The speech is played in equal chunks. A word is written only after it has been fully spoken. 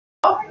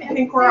I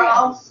think we're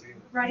all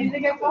ready to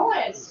get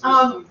going.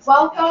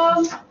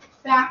 Welcome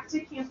back to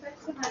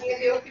campus to many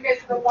of you. Hope you guys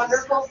had a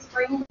wonderful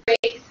spring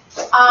break.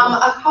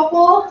 A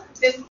couple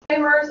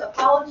disclaimers,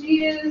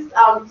 apologies.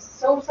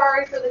 So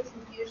sorry for the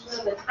confusion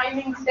and the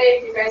timing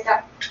today. If you guys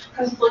got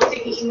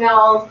conflicting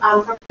emails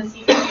from the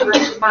CCC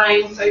versus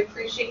mine, so I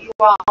appreciate you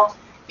all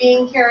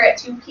being here at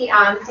 2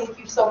 p.m. Thank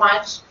you so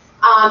much.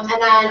 And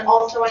then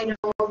also I know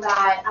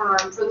that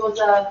for those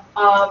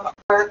of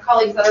our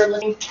colleagues that are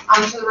listening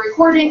to the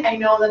recording, I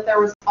know that there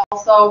was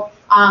also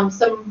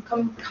some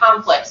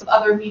conflicts with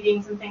other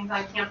meetings and things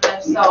on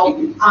campus.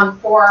 So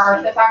for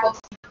the faculty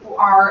who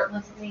are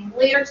listening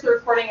later to the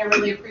recording, I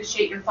really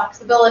appreciate your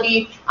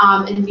flexibility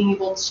in being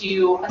able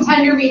to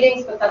attend your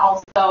meetings, but then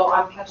also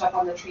catch up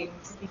on the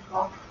trainings. Thank you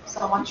all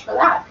so much for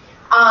that.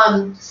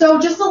 So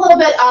just a little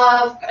bit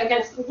of,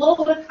 again, just a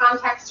little bit of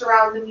context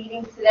around the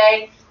meeting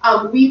today.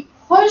 We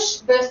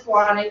pushed this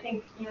one. I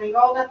think you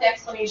all got the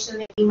explanation in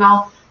the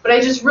email, but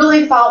I just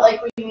really felt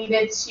like we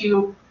needed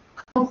to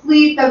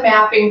complete the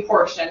mapping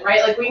portion,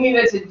 right? Like we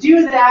needed to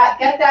do that,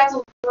 get that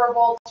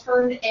deliverable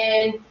turned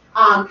in,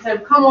 kind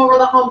of come over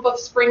the hump of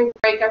spring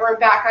break, everyone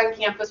back on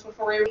campus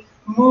before we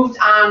moved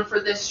on for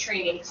this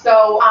training.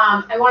 So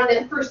I wanted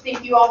to first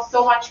thank you all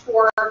so much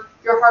for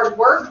your hard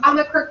work on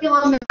the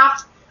curriculum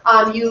maps.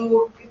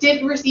 You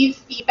did receive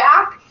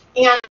feedback,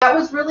 and that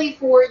was really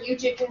for you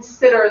to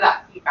consider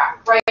that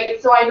feedback,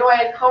 right? So I know I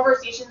had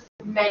conversations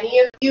with many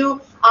of you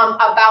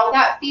about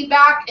that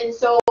feedback, and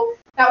so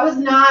that was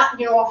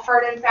not, a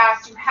hard and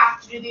fast, you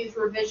have to do these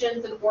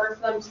revisions in order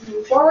for them to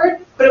move forward,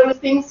 but it was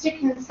things to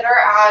consider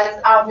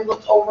as we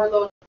looked over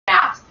those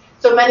maps.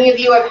 So many of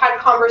you have had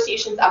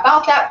conversations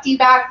about that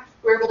feedback.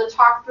 We were able to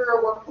talk through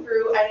or work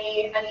through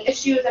any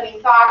issues, any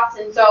thoughts,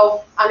 and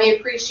so I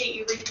appreciate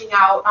you reaching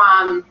out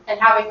and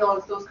having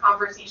those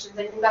conversations.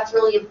 I think that's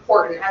really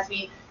important as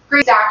we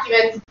create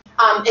documents.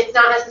 It's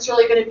not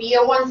necessarily going to be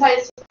a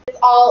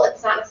one-size-fits-all.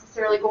 It's not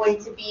necessarily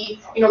going to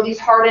be, these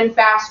hard and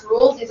fast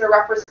rules. These are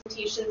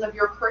representations of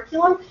your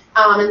curriculum,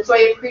 and so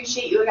I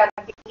appreciate you again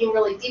thinking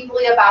really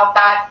deeply about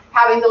that,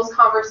 having those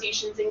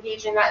conversations,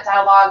 engaging that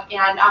dialogue,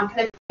 and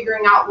kind of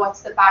figuring out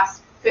what's the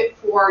best fit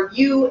for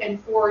you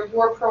and for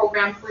your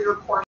program, for your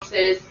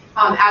courses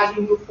as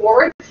we move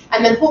forward.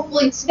 And then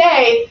hopefully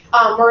today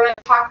we're going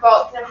to talk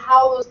about kind of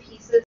how those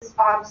pieces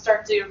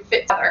start to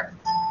fit together.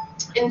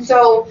 And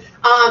so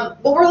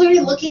what we're going to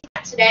be looking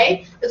at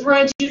today is we're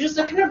going to do just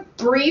a kind of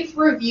brief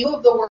review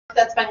of the work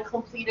that's been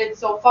completed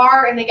so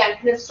far, and again,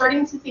 kind of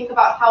starting to think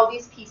about how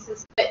these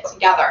pieces fit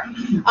together.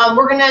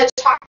 We're going to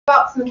talk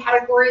about some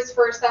categories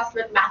for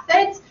assessment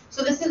methods.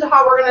 So this is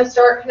how we're going to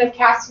start kind of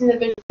casting the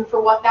vision for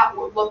what that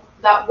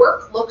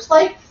work looks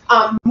like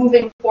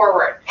moving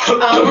forward. We're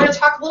going to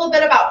talk a little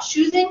bit about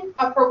choosing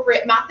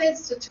appropriate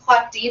methods to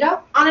collect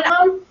data on it.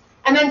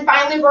 And then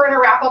finally, we're going to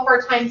wrap up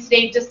our time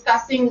today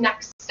discussing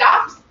next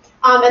steps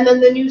and then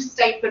the new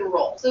stipend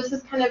role. So this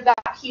is kind of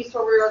that piece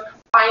where we were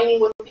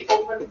combining with the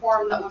open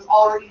forum that was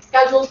already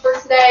scheduled for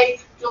today,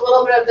 do a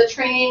little bit of the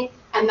training,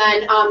 and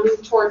then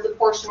move towards the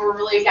portion where we're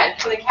really, again,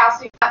 kind of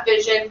casting that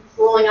vision,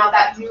 rolling out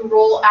that new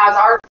role as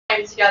our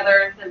time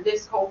together and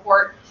this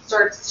cohort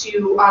starts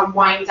to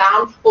wind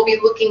down. We'll be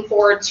looking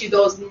forward to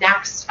those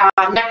next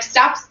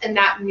steps in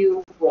that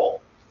new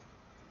role.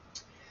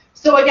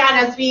 So again,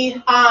 as we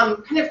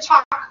kind of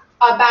talk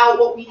about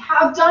what we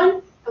have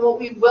done and what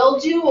we will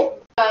do,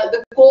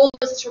 the goal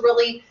is to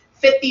really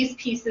fit these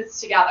pieces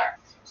together.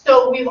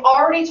 So we've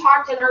already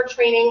talked in our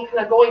training, kind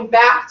of going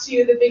back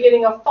to the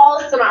beginning of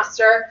fall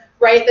semester,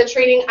 right? The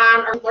training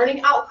on our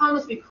learning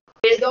outcomes. We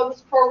created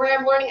those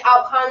program learning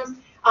outcomes.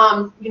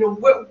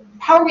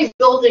 How are we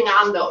building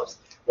on those?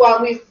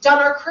 Well, we've done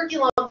our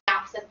curriculum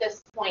maps at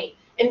this point.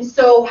 And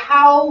so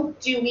how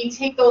do we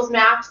take those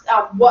maps,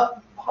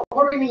 what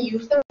are we going to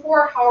use them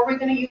for? How are we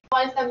going to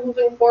utilize them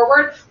moving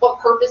forward? What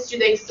purpose do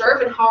they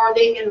serve, and how are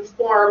they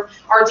inform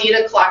our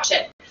data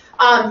collection?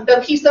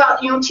 The piece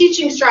about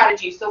teaching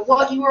strategy. So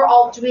what you are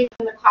all doing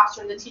in the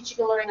classroom, the teaching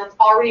and learning that's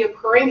already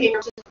occurring in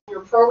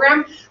your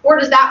program, where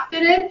does that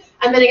fit in?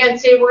 And then again,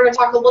 today we're going to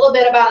talk a little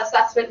bit about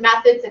assessment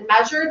methods and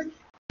measures,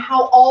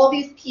 how all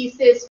these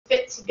pieces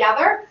fit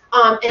together,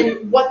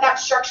 and what that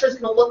structure is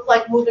going to look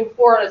like moving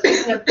forward as we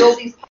kind of build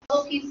these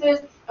puzzle pieces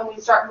and we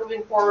start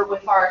moving forward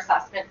with our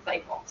assessment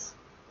cycles.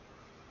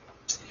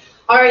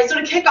 All right, so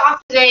to kick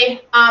off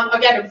today,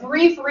 again, a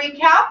brief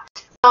recap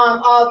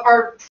of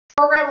our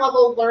program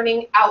level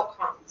learning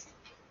outcomes.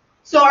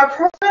 So our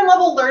program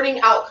level learning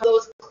outcomes,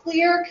 those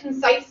clear,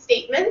 concise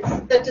statements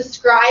that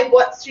describe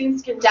what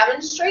students can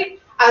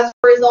demonstrate as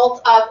a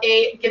result of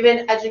a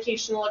given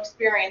educational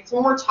experience.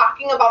 When we're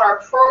talking about our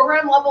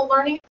program level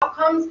learning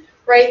outcomes,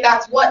 right,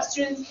 that's what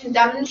students can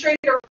demonstrate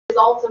as a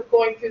result of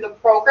going through the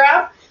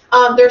program.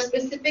 There are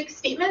specific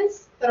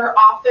statements that are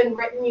often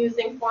written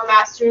using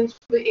format students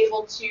will be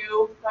able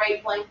to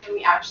write blank in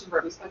the action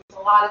verb. We spent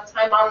a lot of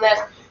time on this,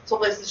 so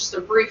this is just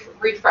a brief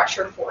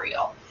refresher for you.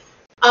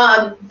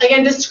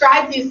 Again,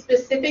 describe these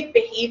specific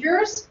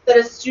behaviors that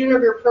a student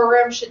of your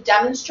program should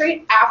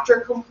demonstrate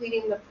after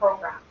completing the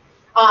program.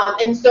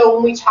 And so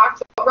when we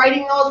talked about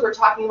writing those, we're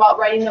talking about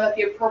writing them at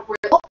the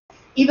appropriate level.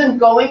 Even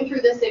going through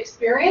this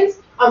experience,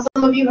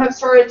 some of you have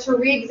started to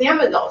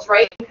re-examine those,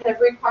 right? And kind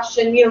of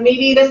re-question,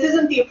 maybe this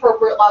isn't the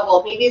appropriate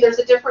level. Maybe there's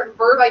a different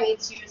verb I need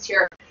to use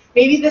here.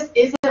 Maybe this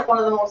isn't one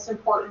of the most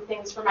important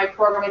things for my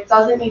program. It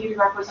doesn't need to be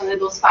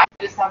represented, those 5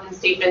 to 7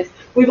 statements.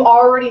 We've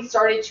already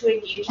started to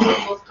engage in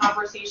those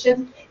conversations,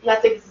 and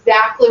that's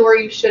exactly where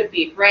you should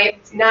be, right?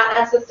 It's not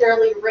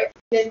necessarily written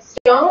in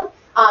stone.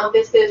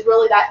 This is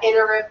really that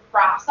iterative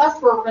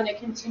process where we're going to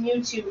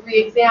continue to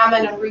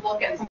re-examine and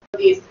re-look at some of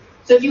these.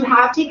 So if you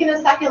have taken a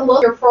second look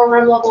at your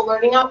program level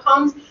learning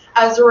outcomes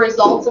as a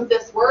result of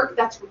this work,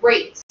 that's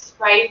great,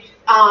 right?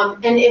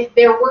 And if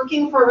they're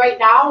working for right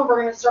now, we're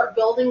going to start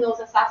building those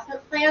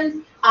assessment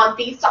plans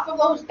based off of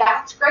those,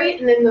 that's great.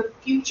 And in the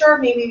future,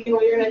 maybe you're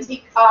going to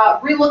take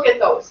re-look at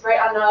those, right,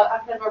 on a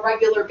kind of a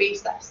regular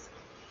basis.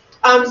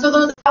 So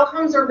those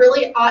outcomes are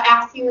really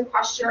asking the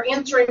question or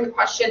answering the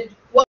question,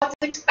 what's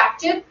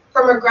expected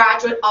from a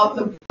graduate of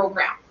the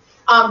program?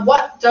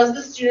 What does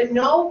the student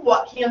know?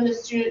 What can the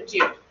student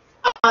do?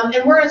 And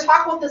we're going to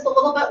talk about this a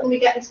little bit when we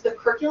get into the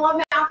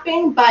curriculum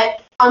mapping,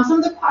 but some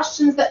of the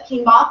questions that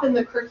came up in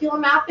the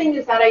curriculum mapping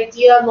is that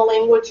idea and the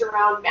language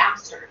around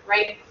mastered,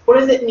 right? What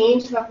does it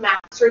mean to have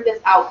mastered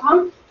this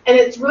outcome? And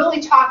it's really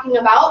talking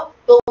about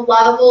the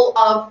level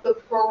of the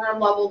program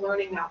level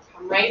learning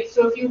outcome, right?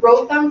 So if you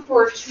wrote them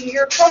for a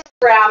 2-year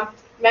program,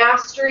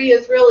 mastery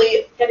is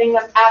really getting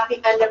them at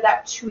the end of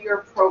that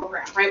 2-year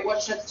program, right?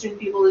 What should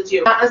students be able to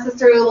do? Not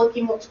necessarily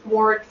looking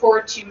more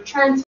forward to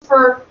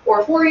transfer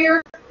or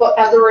 4-year, but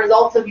as a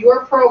result of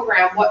your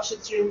program, what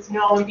should students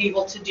know and be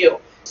able to do?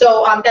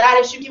 So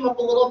that issue came up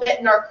a little bit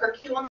in our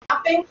curriculum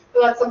mapping,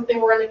 but that's something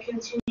we're going to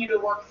continue to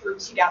work through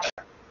together.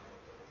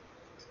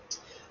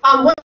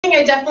 One thing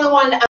I definitely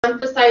wanted to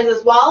emphasize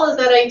as well is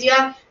that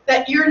idea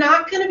that you're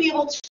not going to be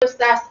able to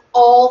assess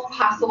all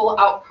possible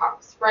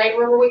outcomes, right?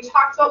 Remember we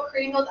talked about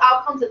creating those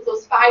outcomes, it's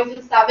those 5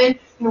 to 7,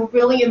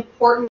 really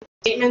important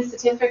statements,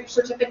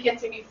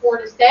 certificates, maybe 4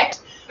 to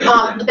 6,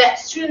 that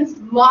students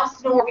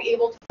must know or be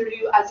able to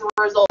do as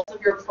a result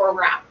of your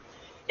program.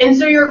 And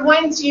so you're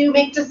going to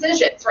make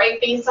decisions, right,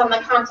 based on the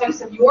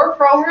context of your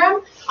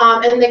program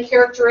and the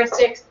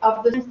characteristics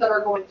of the students that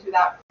are going through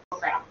that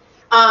program.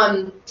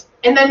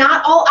 And then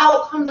not all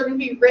outcomes are going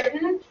to be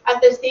written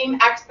at the same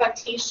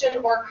expectation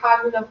or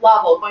cognitive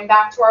level. Going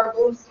back to our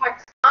Bloom's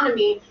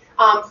taxonomy,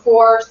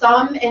 for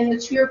some in the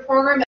 2-year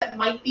program, it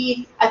might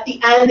be at the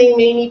end they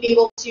may need to be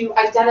able to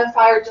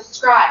identify or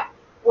describe.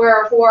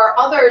 Where for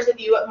others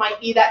of you, it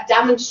might be that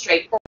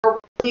demonstrate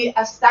or really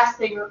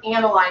assessing or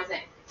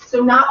analyzing.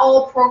 So not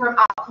all program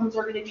outcomes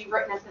are going to be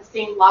written at the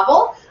same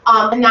level,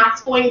 and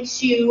that's going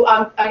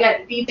to,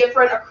 again, be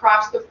different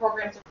across the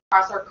programs,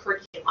 across our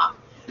curriculum.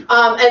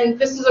 And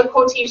this is a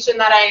quotation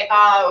that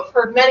I've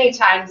heard many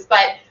times,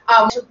 but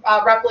to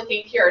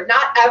replicate here.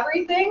 Not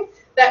everything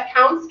that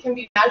counts can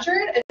be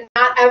measured, and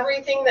not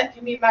everything that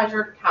can be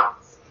measured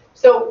counts.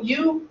 So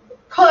you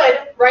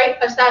could, right,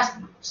 assess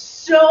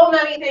so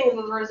many things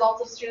as a result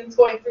of students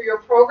going through your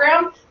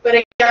program, but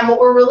again, what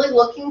we're really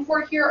looking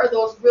for here are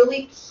those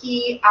really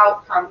key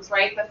outcomes,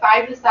 right? The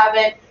 5 to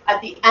 7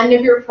 at the end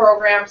of your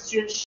program,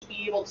 students should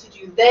be able to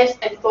do this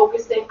and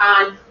focusing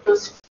on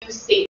those few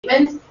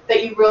statements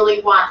that you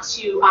really want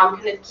to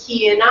kind of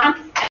key in on,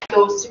 and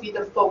those to be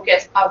the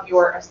focus of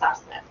your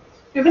assessment.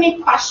 Do you have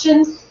any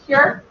questions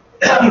here?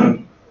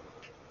 Hopefully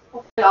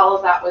all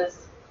of that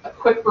was a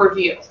quick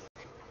review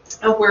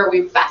of where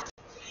we've been.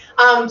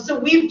 So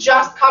we've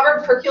just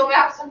covered curriculum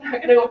maps. I'm not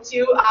going to go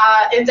too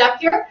in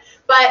depth here.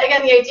 But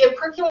again, the idea of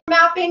curriculum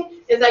mapping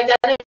is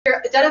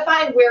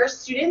identifying where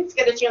students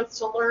get a chance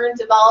to learn,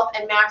 develop,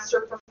 and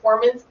master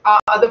performance,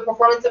 the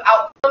performance of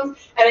outcomes.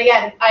 And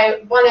again,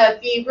 I want to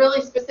be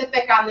really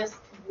specific on this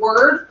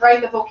word,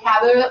 right? The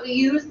vocabulary that we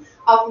use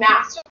of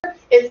master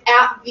is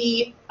at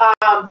the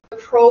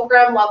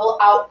program level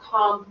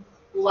outcome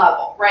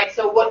level, right?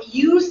 So what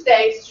you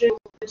say students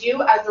will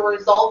do as a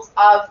result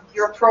of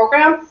your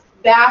program,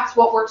 that's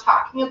what we're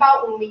talking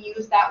about when we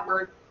use that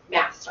word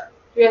master.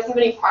 Do you guys have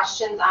any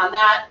questions on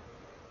that?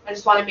 I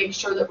just want to make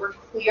sure that we're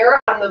clear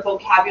on the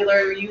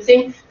vocabulary we're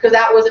using, because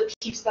that was a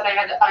piece that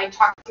I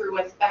talked through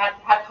with, I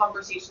had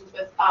conversations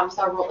with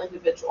several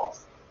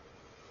individuals.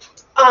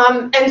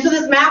 And so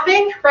this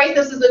mapping, right,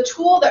 this is a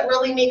tool that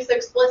really makes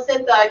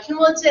explicit the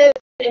cumulative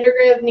and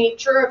integrative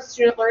nature of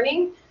student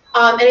learning,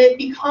 and it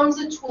becomes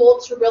a tool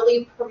to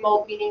really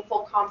promote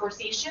meaningful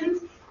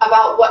conversations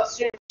about what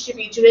students should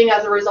be doing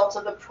as a result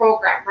of the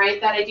program,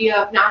 right? That idea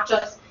of not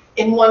just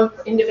in one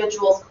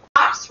individual's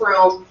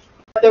classroom,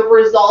 but the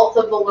results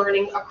of the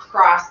learning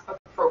across a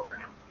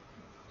program.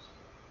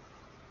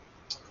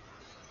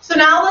 So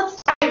now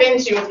let's dive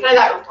into kind of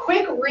that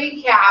quick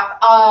recap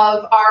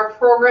of our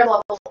program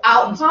level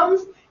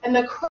outcomes and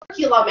the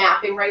curriculum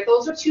mapping, right?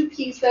 Those are 2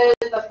 pieces.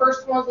 The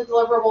first one was the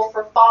deliverable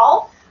for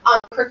fall.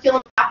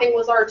 Curriculum mapping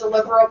was our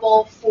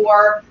deliverable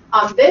for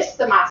this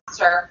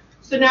semester.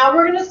 So now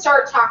we're going to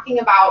start talking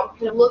about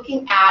kind of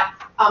looking at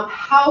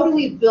how do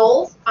we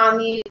build on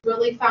these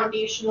really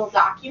foundational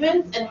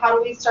documents, and how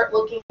do we start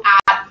looking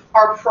at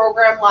our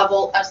program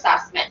level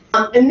assessment?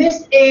 And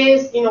this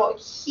is, a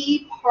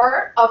key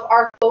part of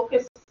our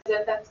focus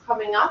visit that's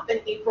coming up in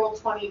April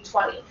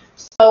 2020.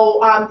 So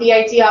the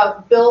idea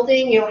of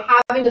building,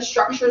 having the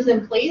structures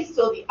in place,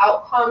 so the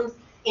outcomes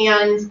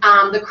and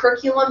the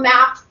curriculum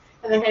maps,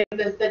 and then kind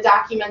of the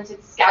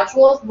documented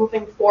schedules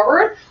moving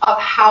forward of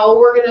how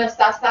we're going to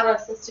assess that on a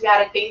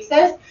systematic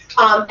basis,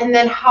 and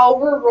then how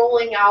we're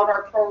rolling out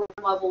our program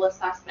level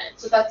assessment.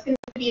 So that's going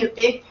to be a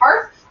big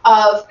part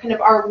of kind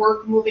of our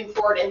work moving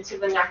forward into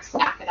the next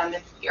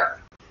academic year.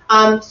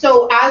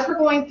 So as we're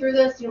going through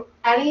this,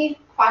 any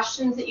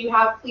questions that you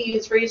have,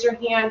 please raise your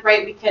hand,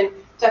 right? We can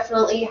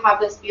definitely have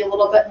this be a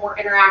little bit more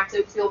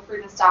interactive. Feel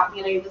free to stop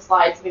me on any of the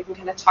slides and we can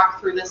kind of talk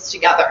through this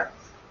together.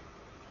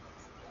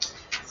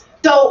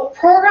 So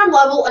program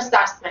level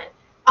assessment.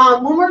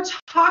 When we're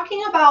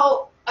talking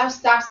about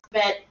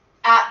assessment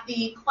at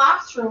the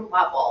classroom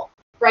level,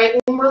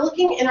 right, when we're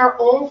looking in our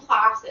own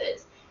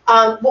classes,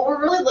 what we're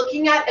really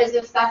looking at is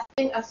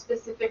assessing a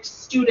specific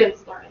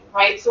student's learning,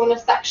 right? So in a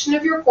section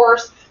of your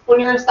course, when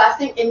you're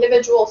assessing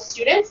individual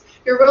students,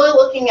 you're really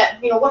looking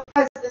at, what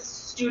has this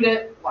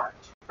student learned,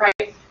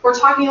 right? We're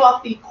talking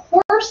about the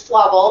course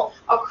level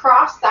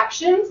across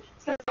sections.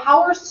 So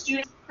how are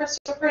students,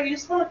 Christopher, you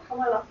just want to come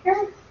on up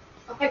here?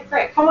 Okay,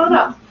 great. Come on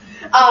up.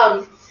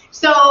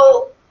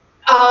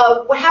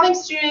 We're having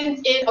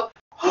students in a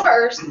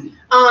course,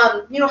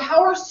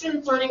 how are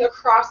students learning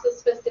across the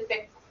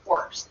specific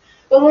course?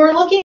 But when we're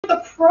looking at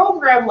the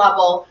program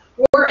level,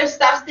 we're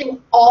assessing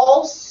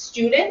all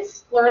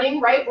students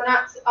learning, right? We're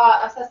not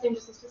assessing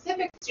just a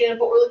specific student,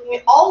 but we're looking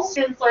at all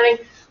students learning.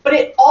 But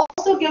it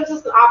also gives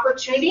us an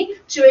opportunity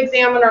to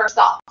examine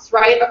ourselves,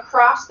 right,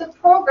 across the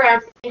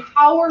program. And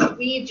how are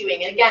we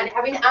doing? And again,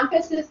 having an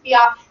emphasis be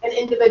on an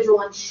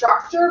individual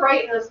instructor,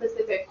 right, in a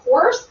specific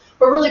course,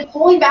 but really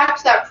pulling back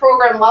to that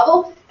program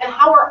level, and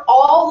how are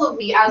all of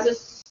we as a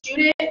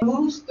student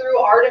moves through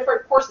our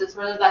different courses,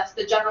 whether that's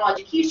the general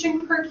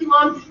education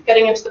curriculum,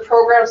 getting into the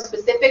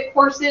program-specific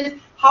courses,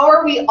 how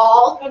are we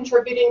all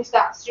contributing to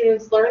that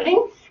student's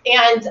learning,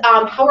 and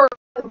how are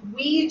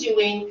we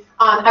doing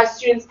as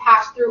students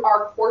pass through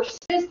our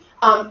courses,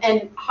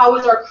 and how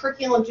is our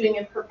curriculum doing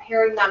in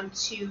preparing them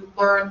to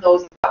learn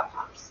those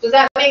outcomes? Does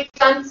that make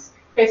sense?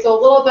 Okay, so a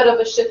little bit of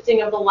a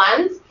shifting of the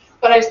lens,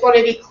 but I just want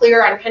to be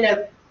clear on kind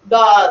of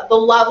the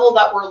level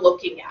that we're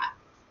looking at.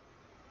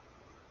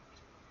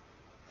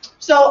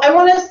 So I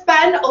want to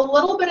spend a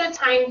little bit of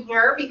time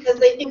here because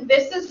I think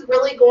this is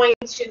really going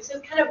to, this is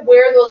kind of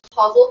where those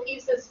puzzle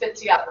pieces fit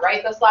together,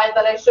 right? The slide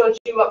that I showed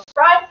you up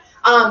front,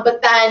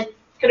 but then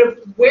kind of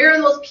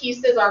where those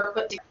pieces are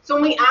put together. So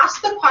when we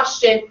ask the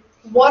question,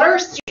 what are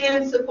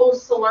students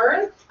supposed to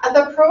learn? At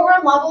the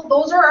program level,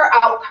 those are our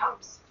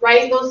outcomes,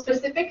 right? Those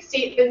specific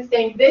statements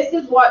saying this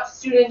is what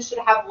students should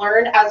have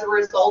learned as a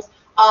result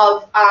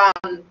of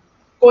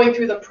going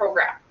through the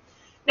program.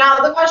 Now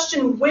the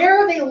question, where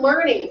are they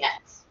learning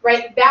it?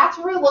 Right, that's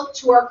where we look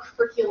to our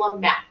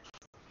curriculum map.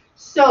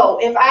 So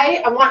if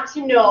I want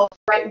to know,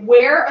 right,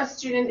 where a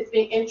student is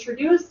being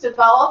introduced,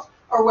 developed,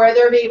 or where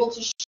they're able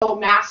to show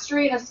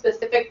mastery in a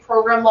specific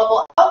program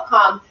level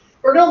outcome,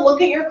 we're going to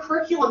look at your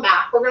curriculum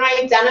map. We're going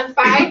to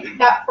identify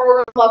that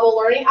program level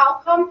learning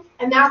outcome,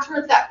 and that's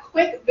where it's that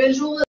quick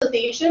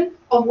visualization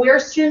of where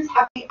students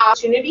have the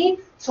opportunity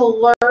to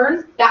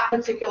learn that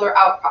particular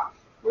outcome.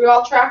 We're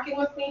all tracking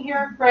with me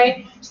here,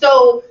 right?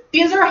 So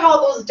these are how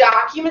those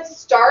documents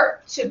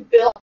start to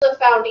build the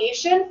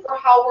foundation for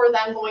how we're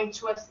then going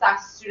to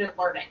assess student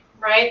learning,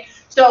 right?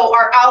 So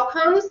our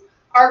outcomes,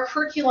 our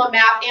curriculum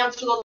map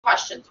answer those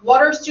questions.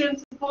 What are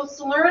students supposed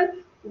to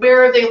learn?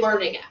 Where are they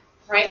learning it,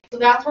 right? So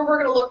that's where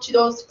we're going to look to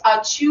those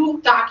two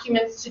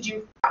documents to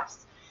do for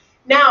us.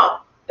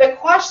 Now, the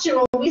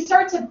question, when we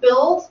start to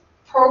build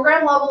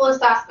program level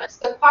assessments,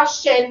 the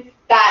question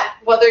that,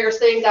 whether you're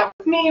sitting down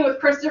with me, with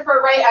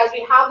Christopher, right, as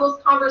we have those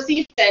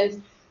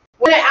conversations,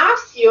 what I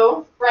ask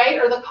you, right,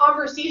 or the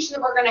conversation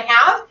that we're going to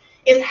have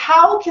is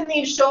how can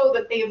they show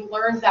that they've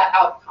learned that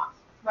outcome,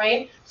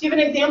 right? So you have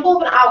an example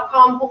of an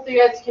outcome. Hopefully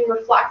you guys can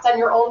reflect on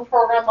your own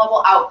program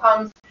level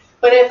outcomes.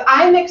 But if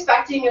I'm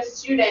expecting a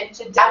student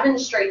to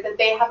demonstrate that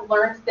they have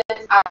learned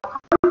this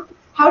outcome,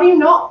 how do you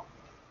know,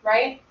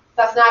 right?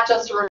 That's not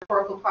just a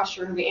rhetorical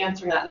question. We're going to be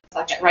answering that in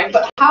a second, right?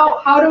 But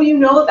how do you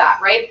know that,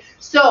 right?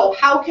 So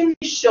how can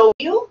we show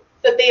you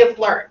that they have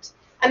learned?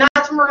 And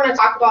that's when we're going to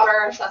talk about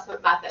our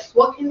assessment methods.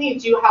 What can they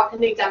do? How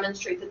can they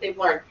demonstrate that they've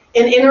learned?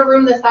 In a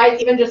room this size,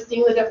 even just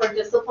seeing the different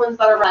disciplines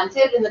that are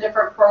rented in the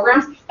different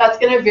programs, that's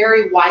going to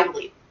vary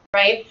widely,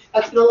 right?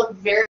 That's going to look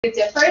very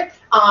different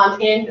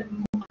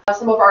in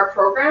some of our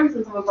programs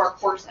and some of our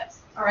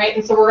courses, all right?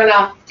 And so we're going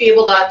to be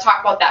able to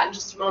talk about that in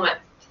just a moment.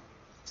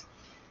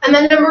 And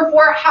then number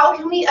 4, how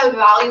can we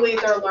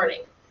evaluate their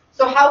learning?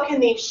 So how can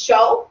they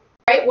show,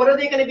 right? What are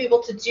they going to be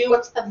able to do?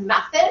 What's the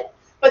method?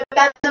 But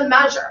then the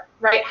measure,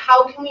 right?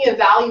 How can we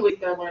evaluate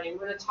their learning?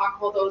 We're going to talk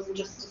about those in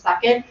just a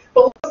second.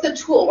 But what's the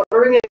tool? What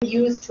are we going to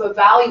use to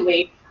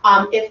evaluate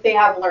if they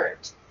have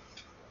learned?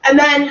 And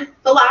then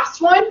the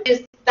last one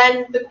is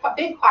then the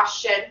big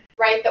question,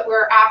 right, that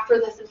we're after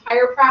this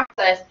entire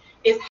process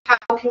is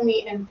how can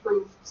we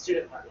improve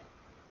student learning,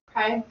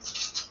 okay?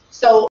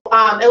 So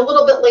a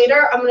little bit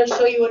later, I'm going to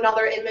show you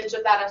another image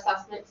of that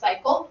assessment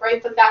cycle,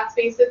 right, but that's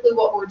basically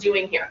what we're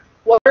doing here.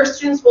 What are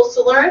students supposed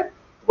to learn?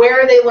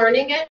 Where are they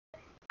learning it?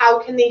 How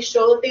can they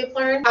show that they've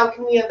learned? How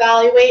can we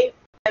evaluate?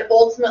 And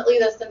ultimately,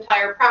 this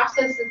entire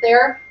process is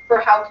there for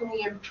how can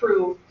we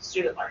improve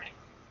student learning.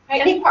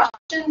 Okay, any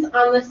questions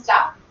on this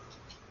step?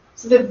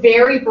 This is a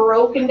very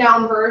broken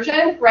down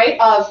version, right,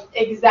 of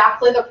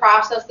exactly the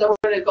process that we're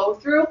going to go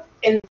through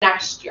in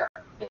next year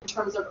in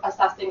terms of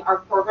assessing our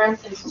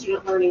programs and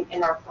student learning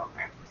in our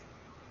programs.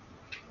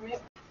 Right.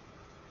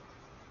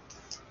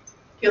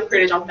 Feel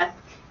free to jump in.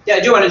 Yeah, I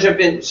do want to jump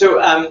in. So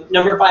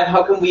number 5,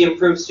 how can we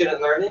improve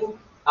student learning?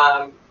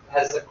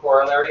 Has a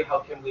corollary, how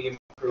can we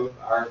improve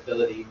our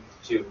ability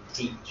to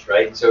teach,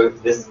 right? So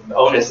this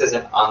onus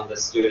isn't on the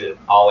student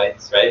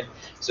always, right?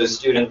 So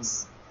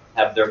students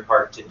have their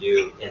part to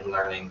do in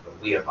learning, but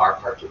we have our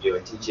part to do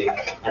in teaching.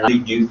 And I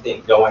do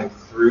think going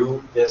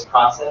through this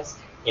process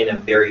in a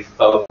very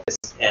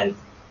focused and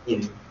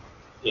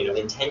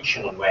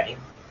intentional way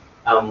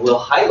will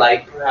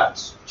highlight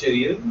perhaps to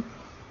you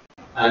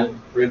and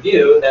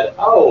review that,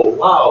 oh,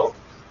 wow,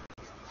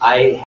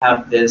 I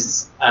have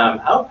this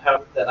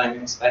outcome that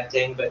I'm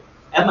expecting, but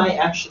am I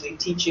actually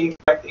teaching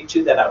directly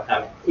to that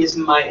outcome? Is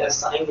my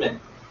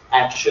assignment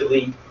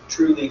actually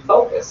truly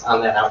focused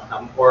on that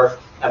outcome, or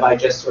have I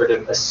just sort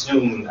of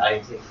assumed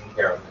I'm taking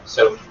care of it?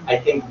 So I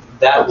think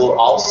that will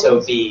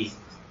also be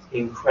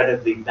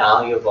incredibly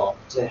valuable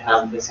to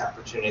have this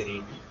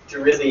opportunity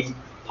to really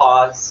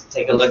pause,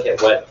 take a look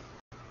at what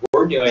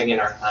we're doing in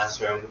our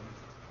classroom,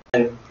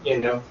 and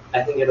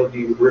I think it'll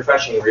be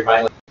refreshing,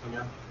 revitalizing.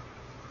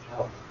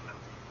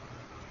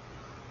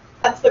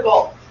 That's the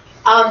goal.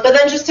 But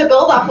then just to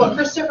build off what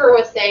Christopher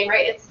was saying,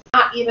 right, it's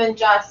not even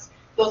just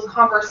those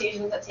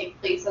conversations that take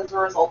place as a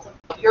result of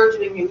what you're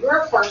doing in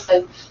your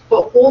courses,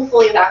 but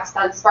hopefully that's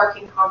then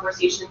sparking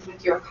conversations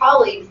with your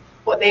colleagues,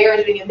 what they are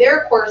doing in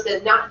their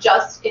courses, not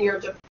just in your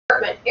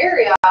department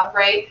area,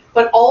 right,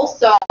 but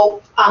also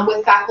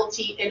with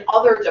faculty in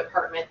other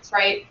departments,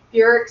 right? If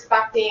you're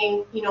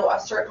expecting, a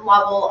certain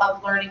level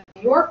of learning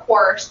in your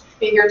course,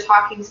 maybe you're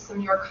talking to some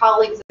of your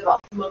colleagues about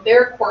some of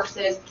their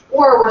courses,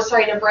 or we're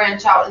starting to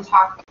branch out and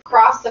talk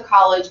across the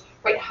college,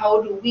 right?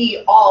 How do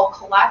we all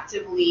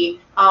collectively,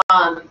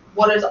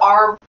 what is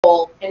our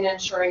role in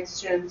ensuring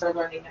students are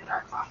learning in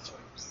our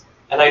classrooms?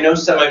 And I know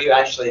some of you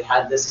actually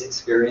had this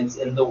experience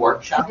in the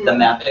workshop, the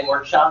mapping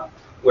workshop,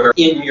 where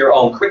in your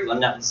own curriculum,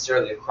 not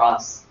necessarily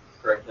across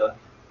curricula,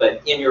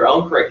 but in your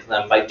own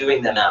curriculum, by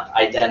doing the map,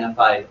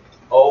 identified,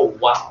 oh,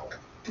 wow,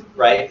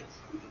 right?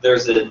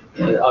 There's a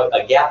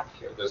gap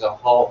here, there's a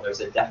hole,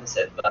 there's a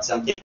deficit, but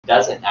something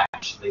doesn't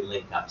actually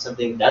link up,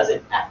 something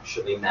doesn't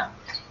actually map.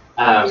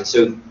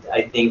 So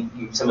I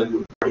think some of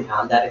you already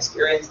had that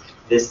experience.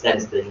 This then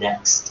is the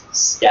next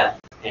step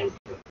and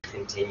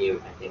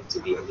continue, I think, to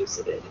be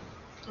elucidated.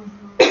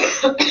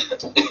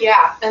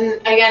 Yeah, and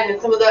again,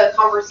 in some of the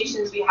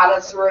conversations we had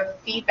as sort of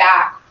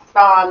feedback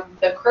from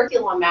the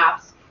curriculum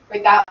maps,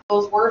 right,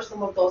 those were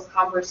some of those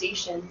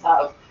conversations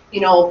of,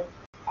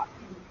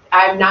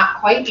 I'm not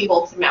quite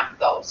able to map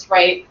those,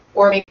 right?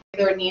 Or maybe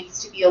there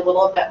needs to be a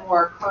little bit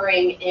more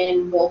occurring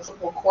in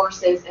multiple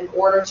courses in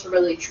order to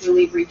really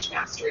truly reach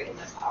mastery in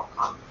this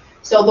outcome.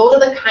 So those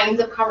are the kinds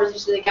of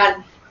conversations,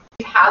 again,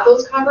 you have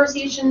those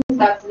conversations,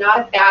 that's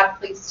not a bad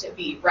place to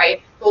be,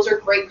 right? Those are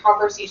great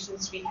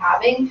conversations to be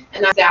having,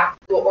 and that's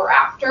exactly what we're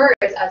after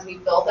is as we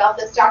build out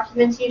this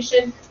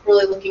documentation,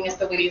 really looking at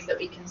the ways that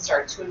we can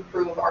start to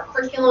improve our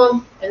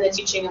curriculum and the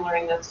teaching and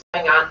learning that's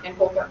going on in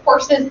both our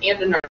courses and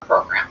in our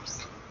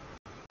programs.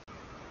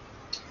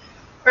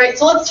 Right,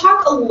 so let's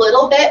talk a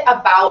little bit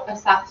about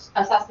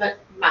assessment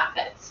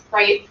methods,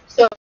 right?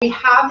 So we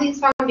have these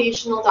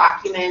foundational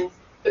documents.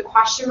 The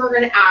question we're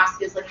going to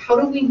ask is, how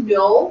do we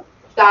know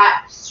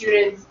that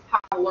students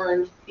have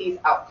learned these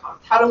outcomes?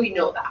 How do we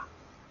know that?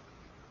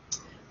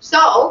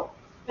 So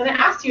I'm going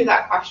to ask you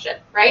that question,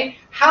 right?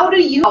 How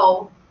do you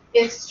know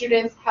if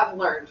students have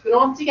learned? We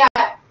don't have to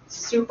get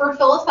super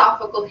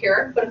philosophical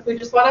here, but if we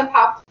just want to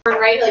popcorn,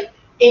 right?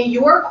 In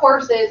your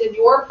courses, in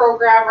your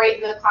program,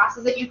 right, in the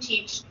classes that you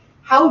teach,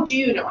 how do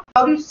you know?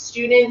 How do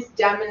students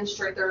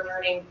demonstrate their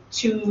learning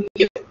to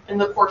you in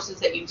the courses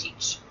that you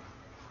teach?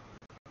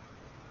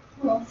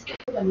 Well, skill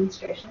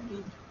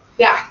demonstration.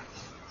 Yeah.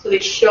 So they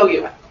show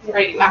you it,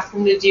 right? You ask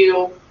them to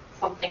do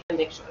something and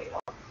they show you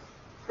it.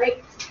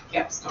 Great.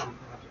 Capstone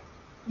project.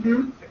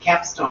 Mm-hmm. The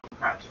capstone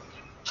project.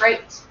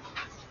 Great.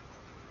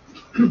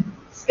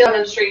 Skill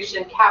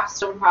demonstration,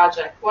 capstone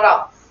project. What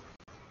else?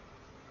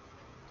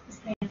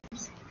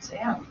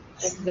 Exam.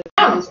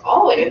 Exams,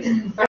 always,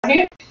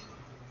 right?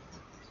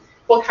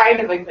 What kind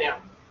of exam?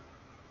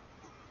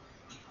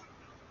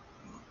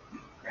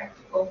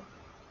 Practical.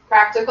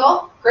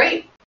 Practical?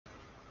 Great.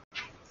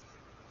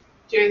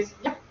 James?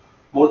 Yeah.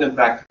 More than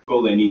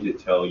practical, they need to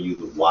tell you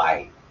the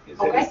why is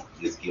Okay. that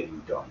it's getting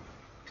done.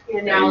 Your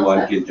Anyone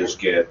analysis. can just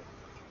get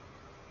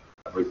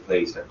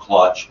replace a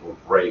clutch or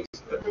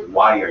brakes, but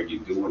why are you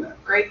doing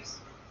that? Great.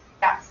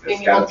 Yes, It's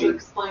being gotta able to be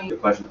explain. the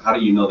question, how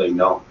do you know they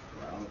know?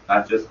 Well,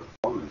 not just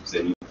performance,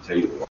 they need to tell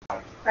you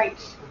why. Right.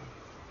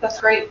 That's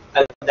great.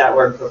 That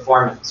word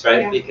performance,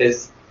 right? Yeah.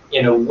 Because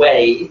in a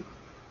way,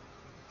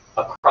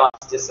 across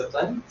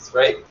disciplines,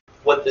 right,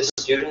 what the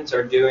students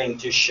are doing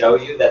to show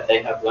you that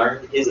they have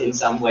learned is in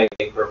some way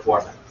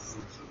performance,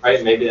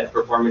 right? Maybe that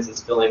performance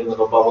is filling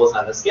little bubbles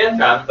on the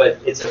Scantron, but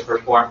it's a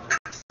performance,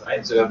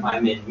 right? So if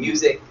I'm in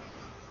music,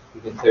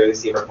 you can clearly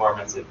see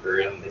performance. If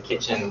you're in the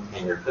kitchen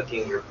and you're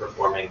cooking, you're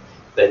performing.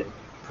 But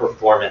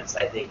performance,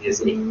 I think,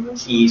 is a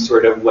key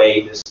sort of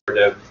way to sort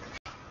of,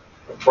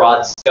 a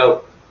broad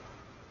scope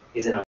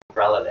is an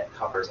umbrella that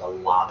covers a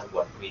lot of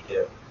what we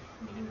do.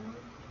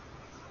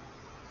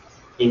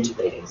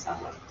 Intubating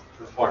someone,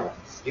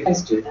 performance. You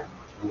guys do that?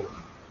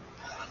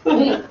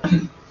 I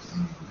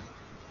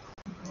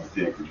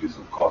think I could use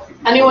some coffee.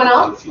 Anyone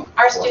else?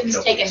 Our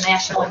students take a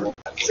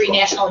three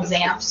national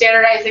exams.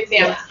 Standardized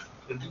exams.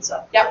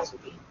 Yep.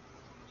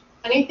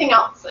 Anything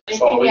else?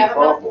 Anything you Solving have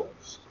about?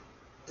 problems.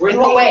 In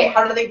what way?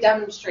 How do they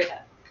demonstrate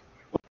it?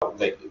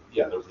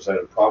 They're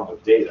presented a problem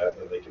with data,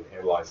 and they can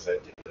analyze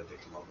that data to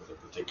come up with a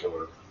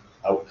particular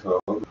outcome.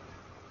 or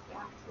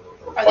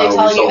Are they final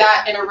telling you result.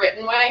 that in a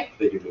written way?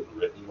 They can do it in a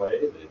written way,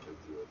 they can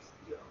do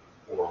it,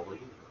 orally.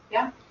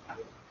 Yeah.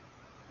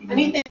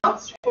 Anything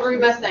else? What were we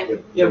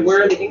missing? Yeah,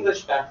 we're the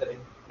English faculty.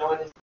 No one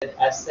has said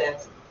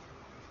essays.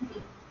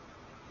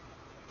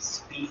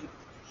 Speed.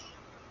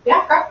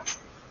 Yeah, correct.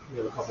 We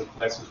have a couple of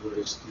classes where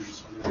the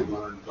students are going to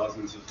learn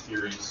dozens of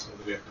theories, so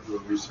they have to do a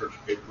research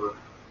paper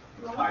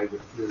and tie the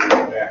theory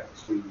back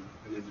to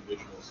an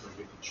individual, so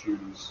they get to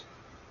choose.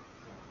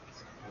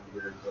 Kind of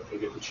weird, but they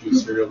get to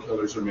choose serial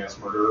killers or mass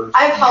murderers.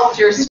 I've helped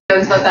your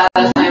students with that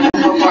assignment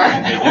before.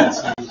 And they get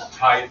to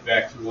tie it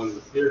back to one of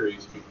the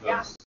theories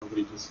because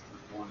nobody just is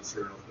born a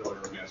serial killer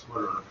or a mass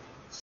murderer.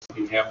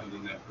 Something happened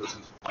in that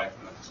person's life,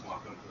 and I just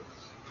want them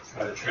to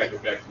try to track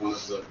it back to one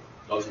of the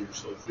dozen or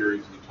so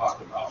theories we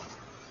talked about.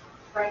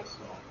 Right. So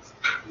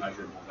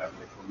measurable that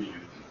way for me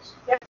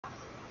anyways.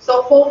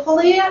 So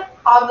hopefully,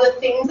 of the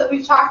things that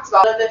we've talked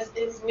about, none of this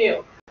is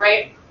new,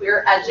 right?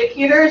 We're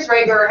educators,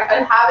 right? We're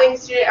having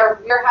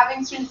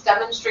students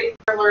demonstrate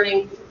their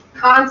learning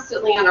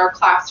constantly in our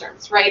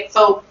classrooms, right?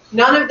 So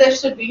none of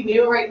this should be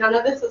new, right? None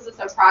of this is a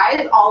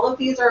surprise. All of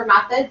these are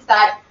methods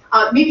that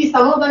maybe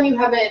some of them you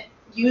haven't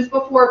used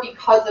before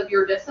because of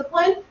your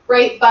discipline,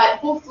 right? But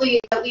hopefully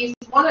at least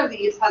one of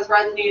these has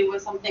resonated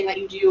with something that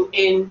you do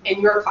in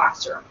your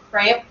classroom,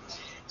 right?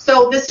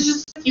 So this is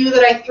just a few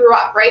that I threw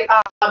up, right?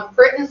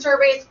 Written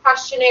surveys,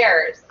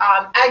 questionnaires,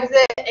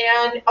 exit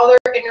and other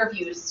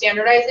interviews,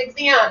 standardized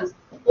exams,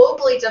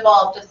 locally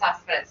developed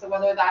assessments. So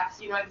whether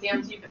that's,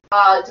 exams you've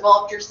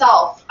developed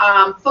yourself,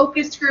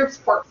 focus groups,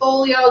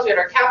 portfolios, we had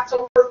our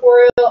capstone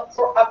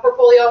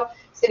portfolio,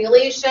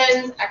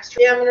 simulations,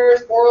 extra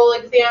examiners, oral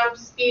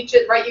exams,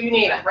 speeches, right? You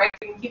name it, right?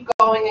 We can keep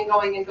going and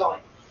going and going.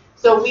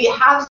 So we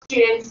have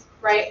students,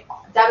 right,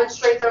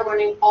 demonstrate their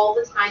learning all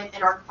the time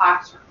in our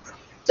classrooms.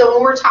 So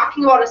when we're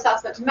talking about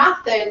assessment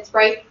methods,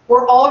 right,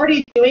 we're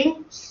already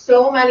doing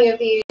so many of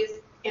these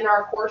in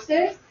our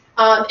courses.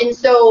 And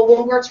so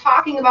when we're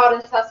talking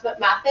about assessment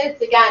methods,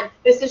 again,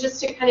 this is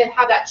just to kind of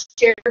have that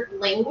shared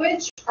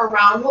language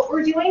around what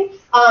we're doing,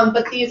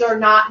 but these are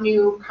not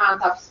new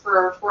concepts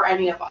for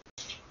any of us.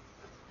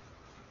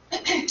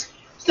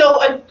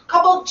 So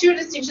two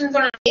distinctions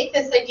I want to make,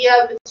 this idea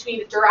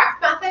between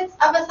direct methods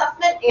of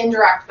assessment and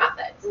indirect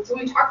methods. And so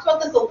we talked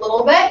about this a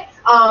little bit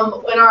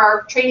in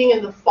our training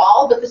in the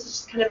fall, but this is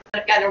just kind of,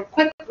 again, a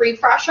quick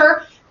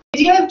refresher.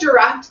 The idea of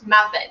direct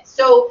methods.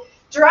 So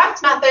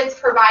direct methods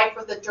provide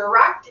for the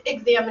direct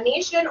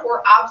examination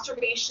or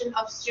observation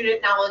of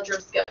student knowledge or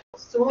skills.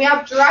 So when we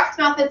have direct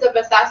methods of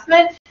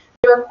assessment,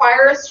 they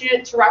require a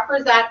student to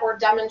represent or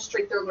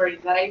demonstrate their learning.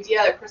 That idea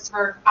that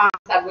Christopher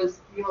said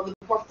was, the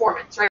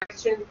performance, right?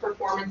 Student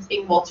performance,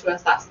 being able to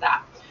assess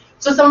that.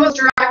 So some of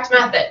those direct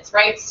methods,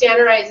 right?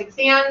 Standardized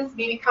exams,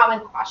 maybe common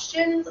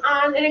questions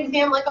on an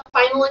exam like a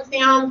final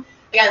exam.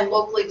 Again,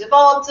 locally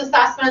developed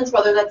assessments,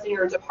 whether that's in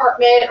your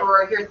department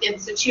or here at the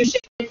institution.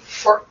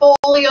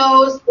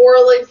 Portfolios,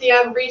 oral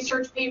exam,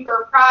 research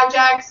paper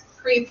projects,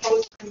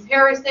 pre-post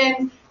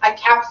comparisons, a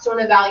capstone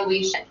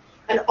evaluation.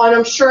 And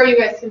I'm sure you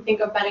guys can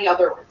think of many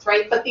other ones,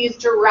 right? But these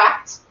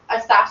direct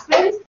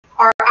assessments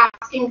are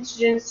asking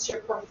students to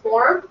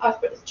perform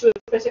to a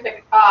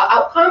specific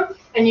outcome,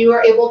 and you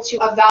are able to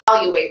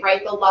evaluate,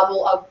 right, the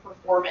level of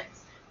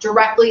performance,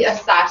 directly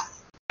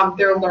assess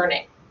their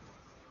learning.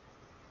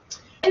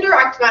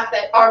 Indirect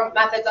methods, on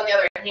the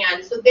other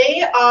hand, so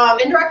they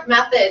indirect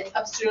methods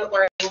of student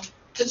learning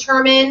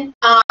determine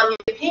the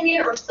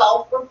opinion or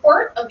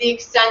self-report of the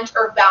extent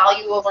or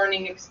value of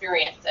learning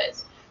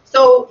experiences.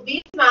 So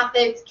these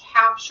methods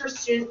capture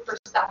student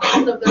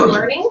perceptions of their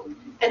learning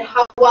and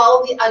how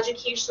well the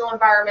educational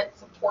environment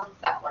supports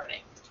that learning.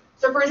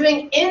 So if we're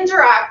doing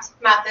indirect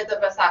methods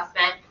of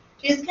assessment,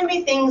 these can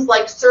be things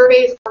like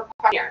surveys or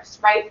questionnaires,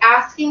 right?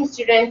 Asking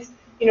students,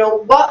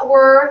 what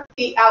were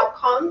the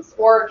outcomes,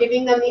 or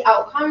giving them the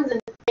outcomes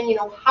and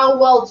how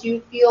well do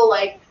you feel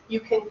like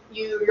you're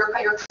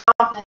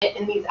confident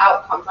in these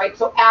outcomes, right?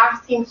 So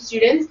asking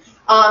students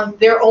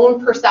their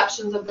own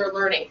perceptions of their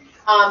learning.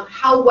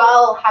 How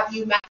well have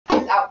you met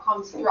these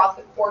outcomes throughout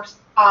the course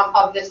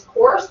of this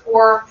course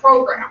or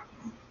program?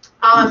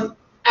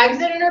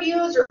 Exit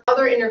interviews or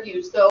other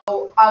interviews. So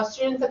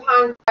students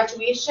upon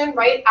graduation,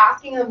 right,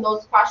 asking them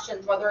those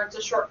questions, whether it's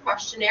a short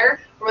questionnaire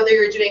or whether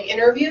you're doing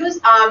interviews.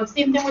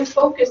 Same thing with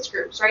focus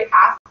groups, right,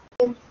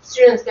 asking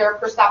students their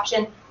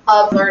perception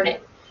of learning.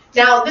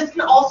 Now, this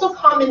can also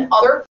come in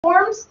other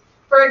forms.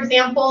 For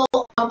example,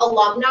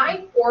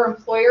 alumni or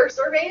employer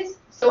surveys.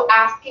 So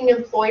asking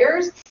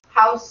employers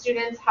how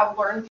students have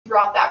learned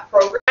throughout that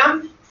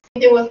program.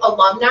 Same thing with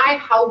alumni.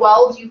 How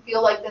well do you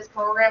feel like this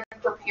program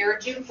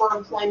prepared you for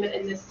employment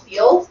in this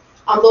field?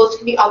 Those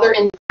can be other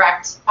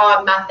indirect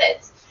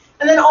methods.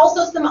 And then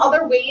also some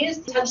other ways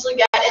to potentially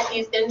get at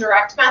these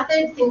indirect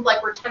methods, things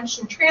like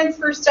retention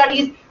transfer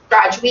studies,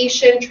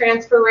 graduation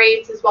transfer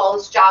rates, as well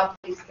as job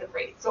placement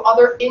rates. So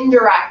other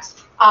indirect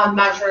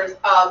measures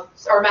of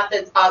or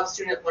methods of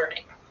student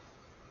learning.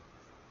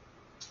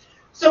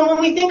 So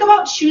when we think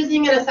about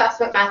choosing an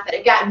assessment method,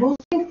 again,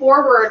 moving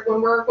forward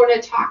when we're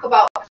going to talk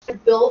about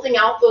building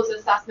out those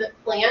assessment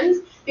plans,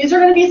 these are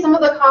going to be some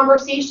of the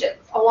conversations,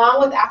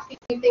 along with asking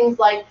things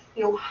like,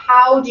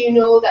 how do you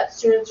know that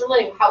students are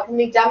learning? How can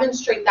they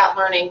demonstrate that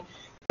learning?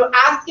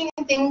 Asking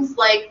things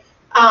like,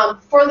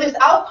 for this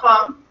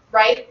outcome,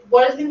 right,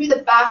 what is going to be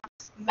the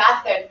best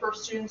method for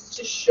students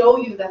to show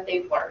you that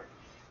they've learned?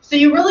 So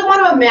you really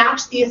want to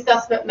match the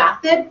assessment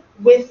method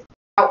with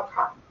the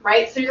outcome,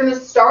 right? So you're going to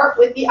start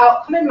with the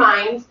outcome in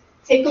mind,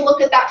 take a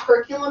look at that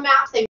curriculum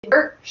map, say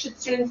where should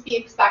students be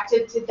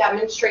expected to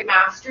demonstrate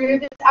mastery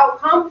of this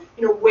outcome,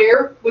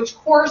 which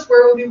course,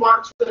 where would we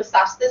want to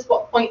assess this,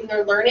 what point in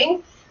their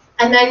learning,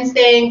 and then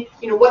saying,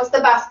 what's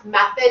the best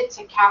method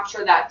to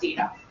capture that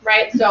data,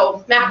 right?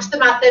 So match the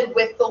method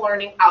with the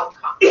learning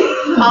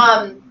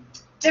outcome.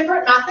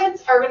 Different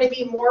methods are going to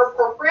be more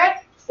appropriate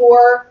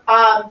for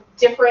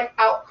different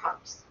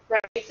outcomes,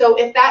 right? So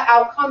if that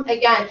outcome,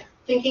 again,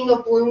 thinking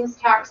of Bloom's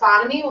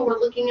taxonomy, when we're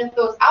looking at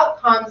those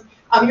outcomes,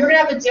 you're going to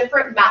have a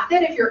different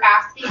method if you're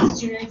asking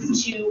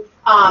students to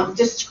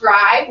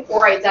describe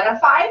or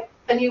identify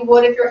than you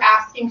would if you're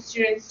asking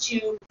students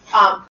to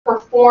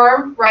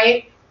perform,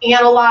 right,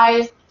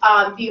 analyze,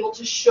 be able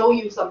to show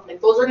you something.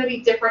 Those are going to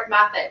be different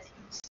methods.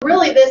 So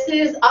really, this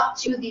is up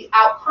to the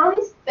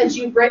outcomes that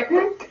you've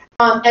written,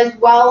 as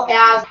well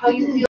as how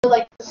you feel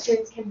like the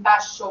students can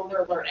best show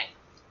their learning.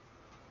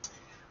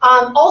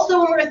 Also,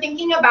 when we're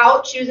thinking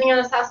about choosing an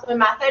assessment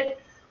method,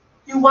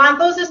 you want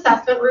those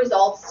assessment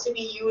results to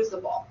be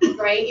usable,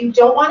 right? You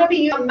don't want to be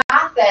using a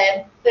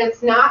method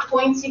that's not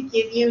going to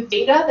give you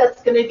data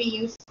that's going to be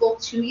useful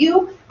to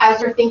you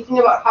as you're thinking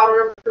about how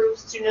to improve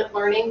student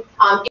learning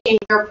in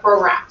your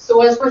program.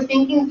 So as we're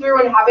thinking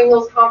through and having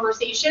those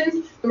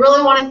conversations, we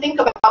really want to think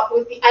about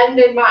with the end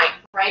in mind,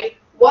 right?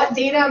 What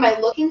data am I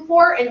looking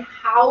for, and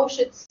how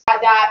should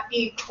that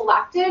be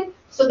collected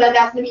so that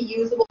that's going to be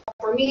usable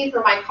for me,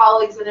 for my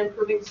colleagues, in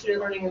improving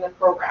student learning in the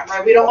program,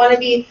 right? We don't want to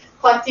be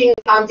collecting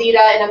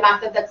data in a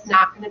method that's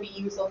not going to be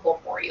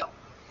usable for you.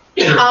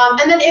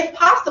 And then if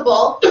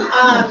possible,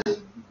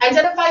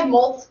 identify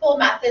multiple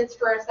methods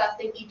for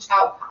assessing each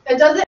outcome. That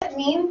doesn't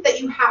mean that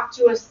you have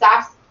to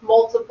assess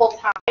multiple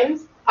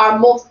times,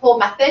 multiple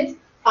methods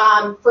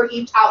for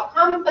each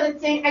outcome, but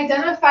it's saying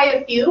identify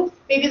a few.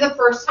 Maybe the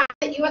first time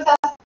that you assess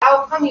the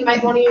outcome, you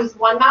might want to use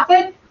one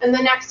method, and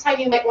the next time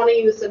you might want to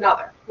use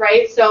another,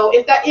 right? So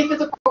if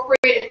it's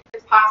appropriate, if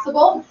it's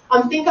possible,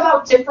 think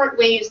about different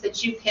ways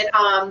that you can,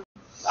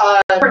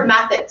 different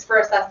methods for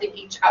assessing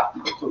each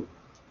outcome.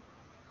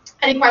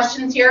 Any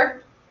questions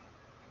here?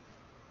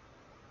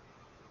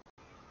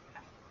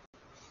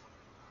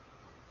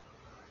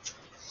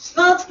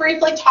 So let's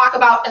briefly talk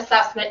about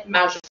assessment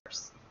measures.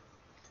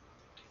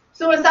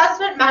 So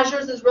assessment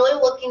measures is really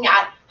looking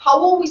at how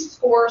will we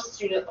score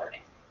student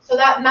learning. So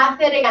that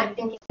method, again,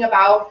 thinking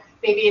about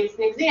maybe it's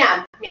an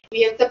exam,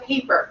 maybe it's a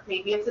paper,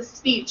 maybe it's a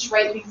speech,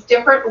 right? These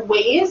different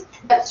ways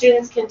that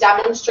students can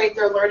demonstrate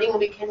their learning and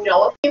we can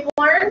know if they've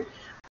learned.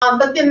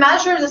 But the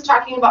measures is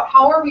talking about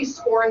how are we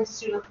scoring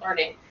student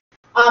learning.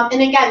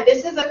 And again,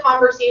 this is a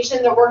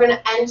conversation that we're going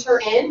to enter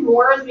in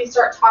more as we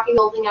start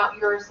building out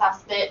your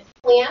assessment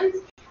plans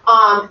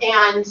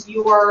and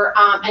your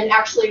and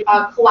actually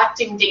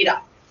collecting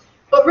data.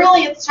 But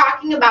really, it's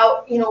talking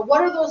about,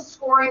 what are those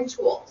scoring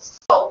tools?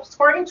 So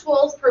scoring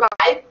tools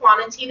provide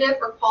quantitative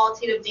or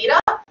qualitative data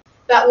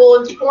that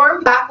will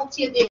inform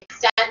faculty of the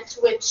extent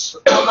to which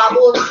the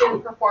level of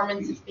student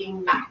performance is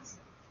being met.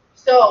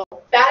 So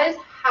that is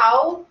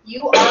how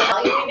you are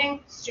evaluating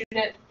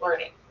student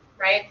learning,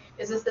 right?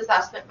 Is this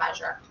assessment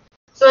measure.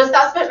 So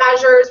assessment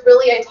measures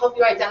really help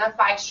you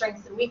identify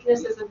strengths and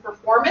weaknesses in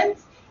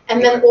performance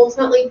and then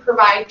ultimately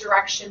provide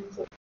direction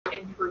for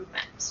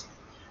improvement.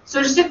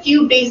 So just a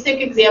few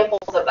basic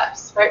examples of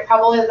this, right?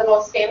 Probably the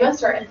most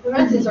famous or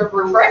infamous is a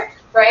rubric,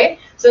 right?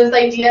 So this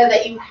idea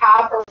that you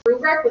have a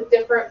rubric with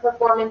different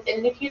performance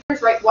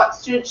indicators, right? What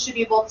students should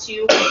be able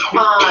to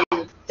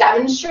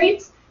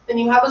demonstrate then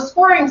you have a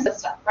scoring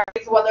system,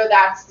 right? So whether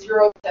that's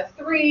 0 to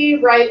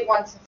 3, right,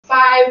 1 to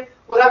 5,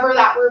 whatever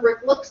that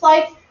rubric looks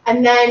like,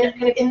 and then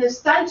kind of in the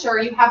center,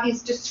 you have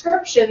these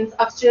descriptions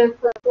of student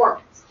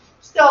performance.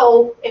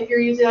 So if you're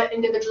using that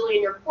individually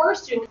in your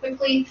course, you can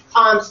quickly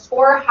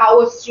score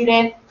how a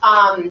student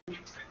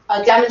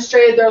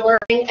demonstrated their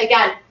learning.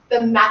 Again,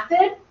 the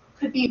method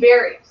could be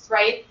various,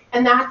 right?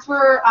 And that's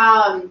where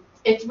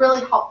it's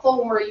really helpful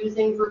when we're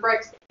using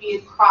rubrics to be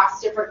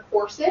across different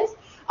courses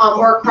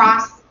or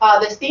across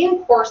the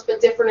same course but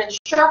different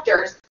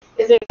instructors.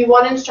 Is maybe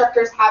one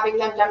instructor is having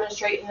them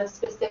demonstrate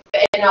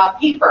in a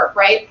paper,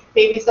 right?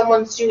 Maybe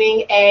someone's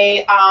doing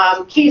a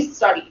case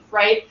study,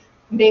 right?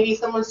 Maybe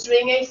someone's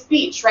doing a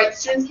speech, right?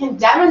 Students can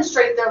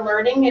demonstrate their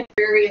learning in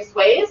various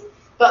ways,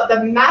 but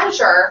the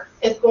measure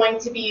is going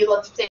to be,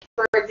 let's say,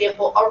 for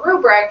example, a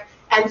rubric,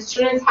 and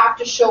students have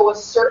to show a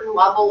certain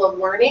level of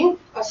learning,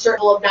 a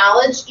certain level of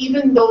knowledge,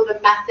 even though the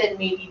method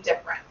may be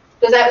different.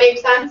 Does that make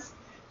sense?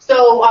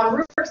 So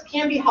rubrics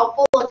can be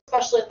helpful,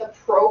 especially at the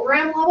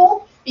program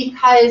level,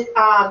 because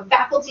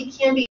faculty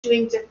can be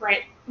doing different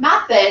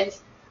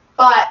methods,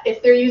 but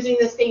if they're using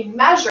the same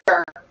measure,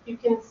 you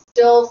can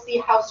still see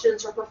how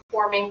students are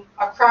performing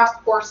across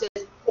courses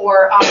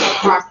or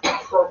across the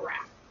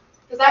program.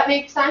 Does that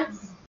make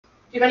sense? Do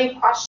you have any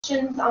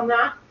questions on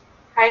that?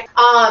 Okay.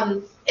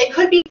 It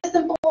could be as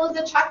simple as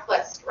a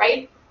checklist,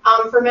 right?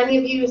 For many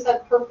of you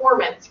said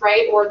performance,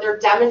 right? Or they're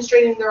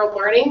demonstrating their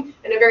learning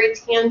in a very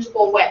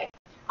tangible way.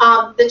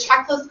 The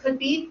checklist could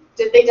be,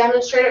 did they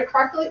demonstrate it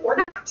correctly or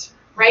not,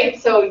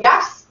 right? So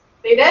yes,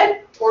 they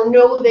did, or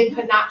no, they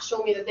could not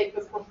show me that they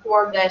could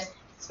perform this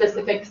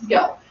specific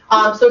skill.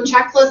 So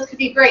checklist could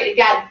be great.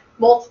 Again,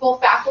 multiple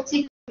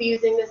faculty could be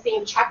using the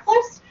same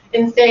checklist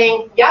and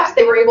saying, yes,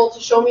 they were able to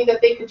show me that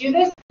they could do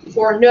this,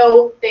 or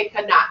no, they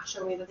could not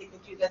show me that they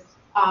could do this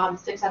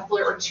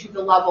successfully or to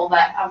the level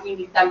that we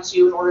need them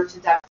to in order to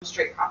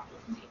demonstrate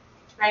competency,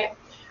 right?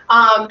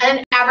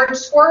 And average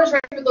scores,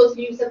 right, for those of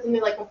you who said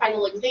something like a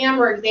final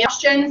exam or exam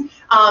questions,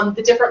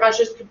 the different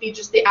measures could be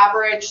just the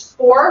average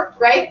score,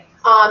 right?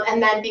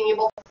 And then being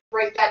able to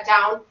break that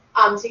down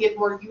to give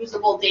more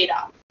usable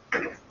data.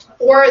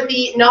 Or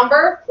the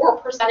number or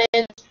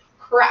percentage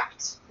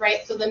correct,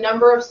 right? So the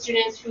number of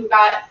students who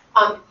got,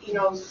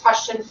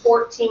 question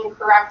 14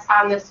 correct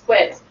on this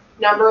quiz,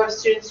 number of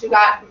students who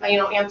got,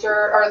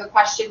 answer or the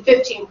question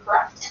 15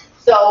 correct.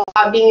 So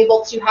being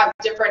able to have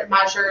different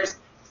measures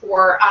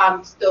for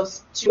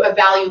those to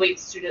evaluate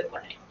student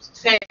learning.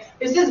 Okay,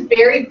 this is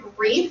very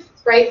brief,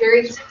 right?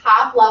 Very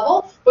top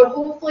level, but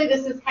hopefully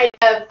this is kind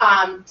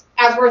of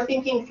as we're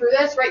thinking through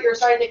this, right? You're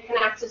starting to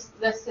connect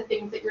this to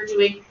things that you're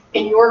doing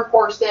in your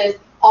courses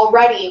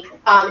already,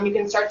 and you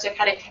can start to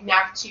kind of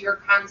connect to your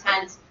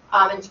content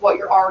and to what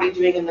you're already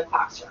doing in the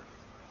classroom.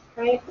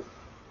 Right?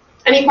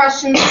 Any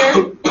questions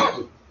here?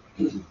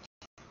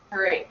 All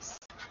right.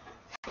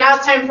 Now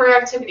it's time for an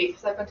activity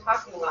because I've been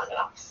talking long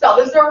enough. So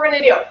this is what we're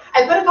going to do.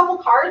 I put a couple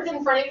cards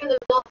in front of you in the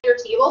middle of your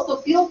table, so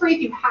feel free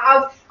if you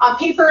have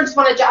paper and just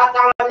want to jot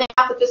down on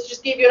that, but this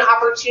just gave you an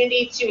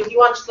opportunity to, if you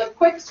want just a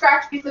quick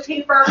scratch piece of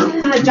paper,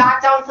 kind of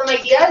jot down some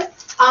ideas.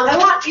 I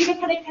want you to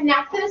kind of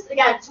connect this,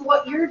 again, to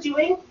what you're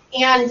doing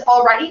and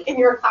already in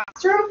your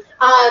classroom,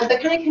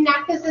 but kind of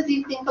connect this as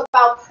you think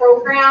about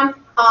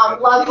program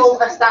level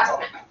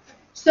assessment.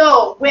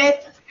 So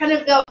with kind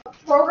of the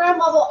program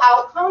level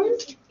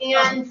outcomes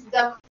and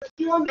the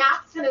curriculum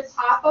maps kind of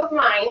top of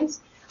mind,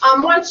 I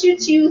want you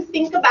to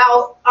think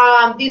about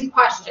these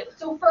questions.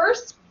 So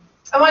first,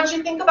 I want you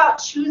to think about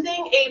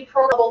choosing a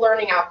program level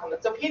learning outcome.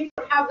 It's okay if you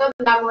don't have them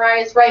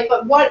memorized, right?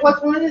 But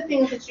what's one of the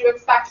things that you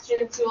expect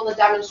students to be able to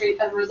demonstrate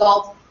as a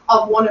result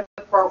of one of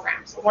the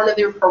programs, one of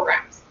their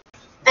programs?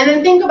 And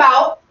then think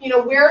about,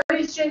 where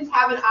these students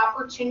have an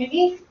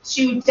opportunity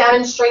to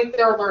demonstrate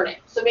their learning.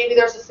 So maybe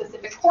there's a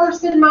specific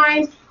course in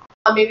mind,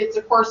 maybe it's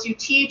a course you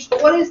teach,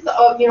 but what is the,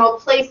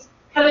 place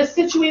kind of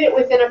situated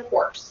within a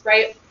course,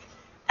 right?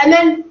 And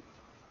then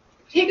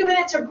take a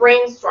minute to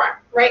brainstorm,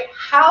 right?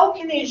 How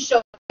can they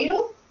show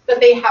you that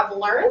they have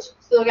learned?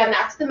 So again,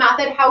 that's the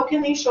method. How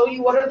can they show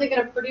you? What are they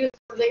going to produce?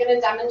 Are they going to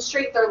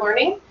demonstrate their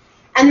learning?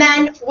 And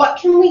then what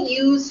can we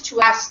use to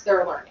assess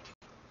their learning?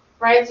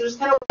 Right? So just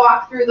kind of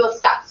walk through those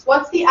steps.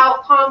 What's the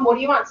outcome? What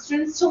do you want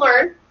students to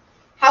learn?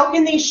 How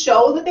can they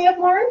show that they have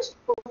learned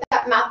with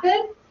that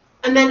method?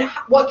 And then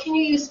what can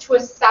you use to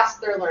assess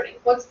their learning?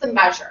 What's the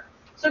measure?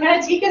 So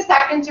kind of take a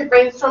second to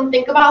brainstorm,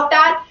 think about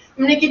that. I'm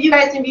going to give you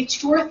guys maybe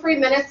 2 or 3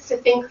 minutes to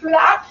think through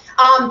that.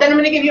 Then I'm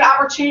going to give you an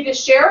opportunity to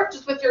share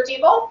just with your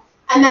table.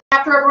 And then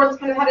after everyone's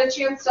kind of had a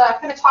chance to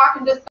kind of talk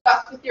and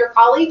discuss with your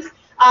colleagues,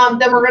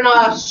 then we're going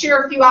to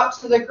share a few out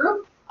to the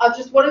group of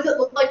just what does it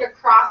look like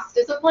across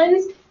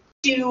disciplines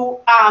to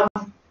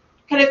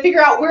kind of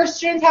figure out where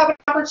students have an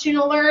opportunity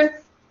to learn,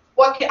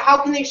 how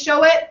can they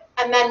show it,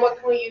 and then what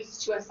can we use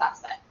to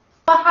assess it.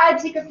 Go ahead,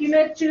 take a few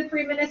minutes, 2 to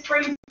 3 minutes,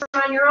 brainstorm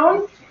on your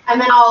own, and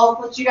then I'll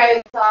let you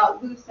guys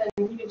loose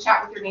and you can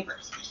chat with your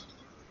neighbors.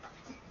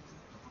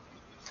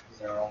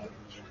 I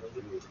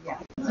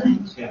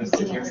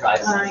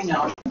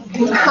know.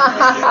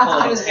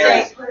 I'm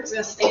going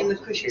to stay in the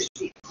cushion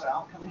seat. So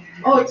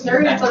Oh, it's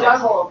very nice. I'll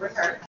go over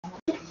her.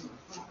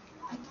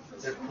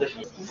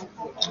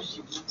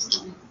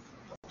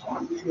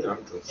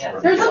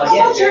 There's a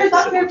couple chairs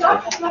up there,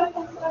 Doc.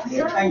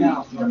 I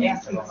know.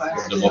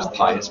 The most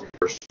pious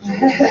person.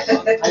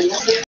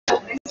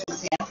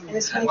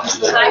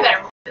 I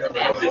better move to the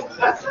back.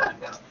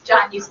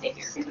 John, you stay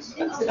here.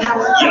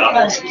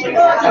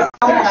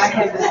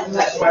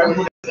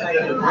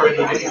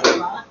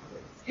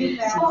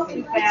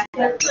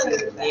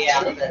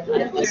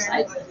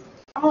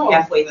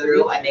 Halfway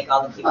through, I make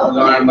all the people.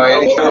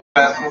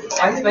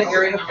 I spent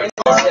your area.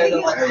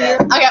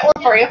 I got one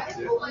for you.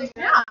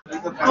 Yeah.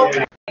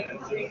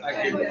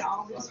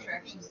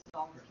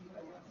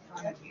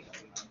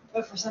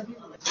 But for some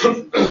people,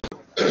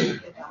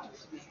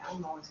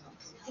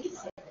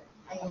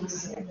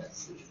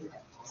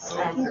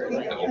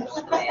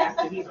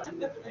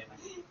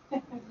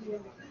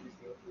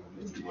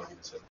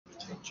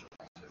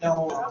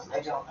 no,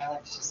 I don't. I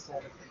like to just.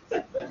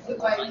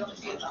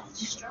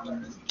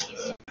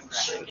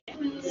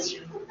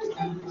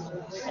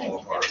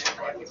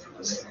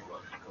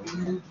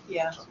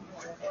 Yeah.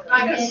 I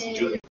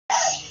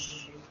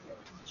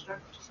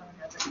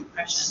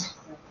just.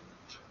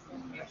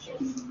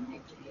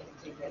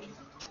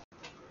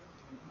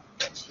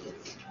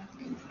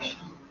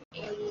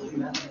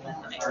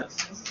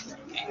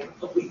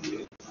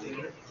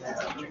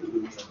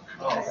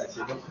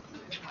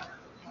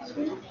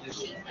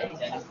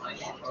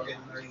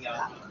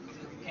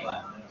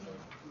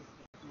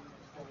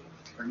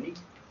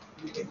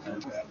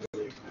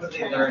 What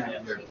they learn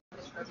in their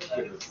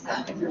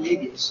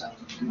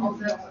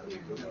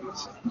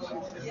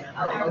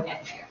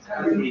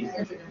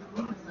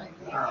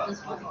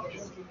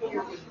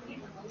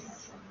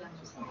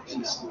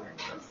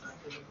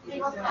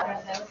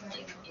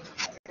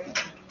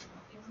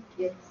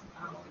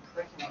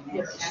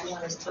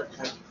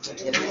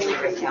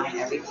Break down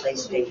every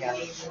place they have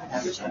an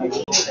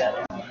opportunity to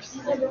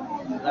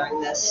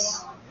learn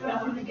this.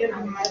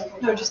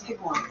 No, just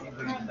pick one.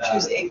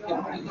 Choose eight. No,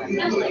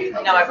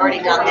 I've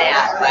already done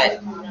that,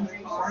 but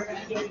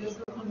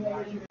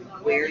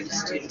where the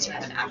students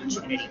have an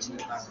opportunity to learn.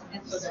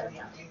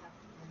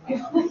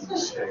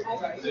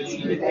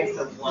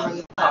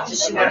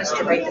 Does she want us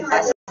to rate the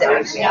classes that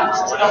we've got?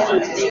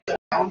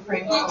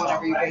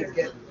 Whenever you guys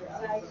get.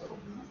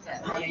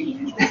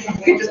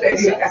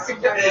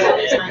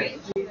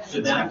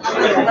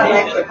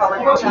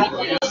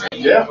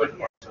 Yeah.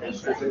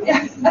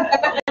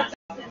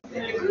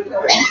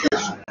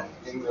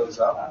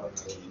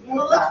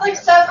 Well, it looks like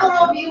several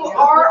of you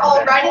are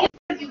already.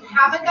 If you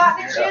haven't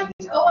gotten a chance,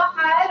 go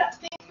ahead,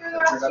 think through the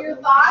rest of your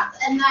thoughts,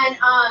 and then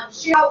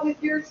share out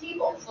with your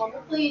table. So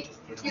hopefully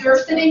you're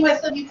sitting with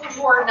some people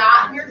who are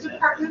not in your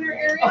department or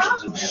area.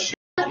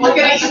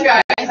 Looking at you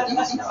guys.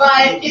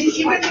 But if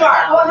you are,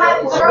 go ahead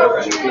and share out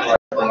what you're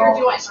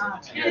doing.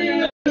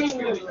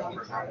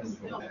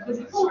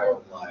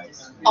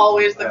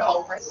 Always the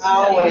culprit.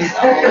 Always.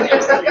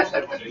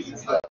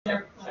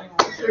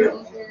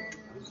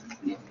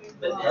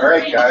 All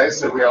right, guys,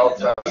 so we all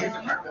done.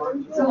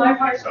 So my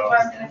part is I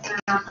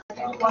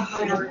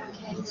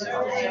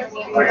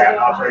got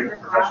operator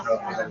professional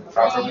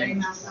properly,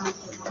 and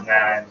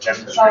then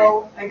demonstrate.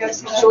 So I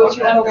guess show what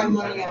you have over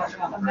money on.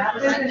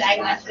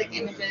 Diagnostic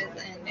images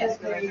and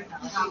vascular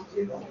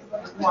technology.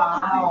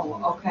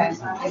 Wow, okay.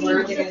 And where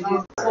are they gonna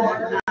do?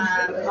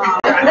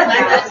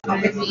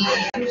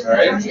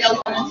 Sales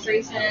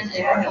demonstration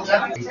and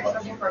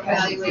for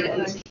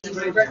evaluating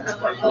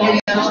portfolio.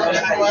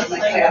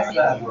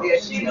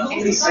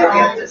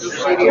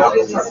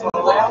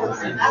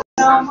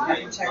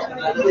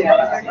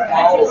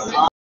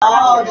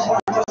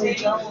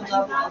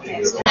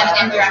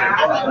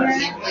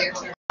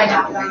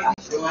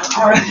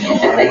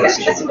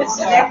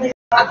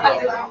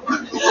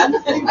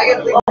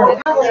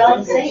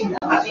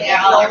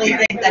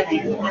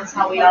 That's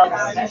how we all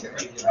measure.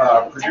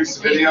 Produce a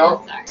video.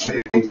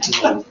 Okay,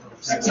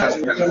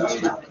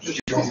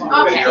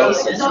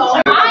 so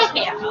I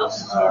have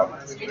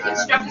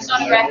instructors on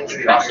graphic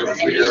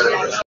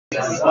impressions.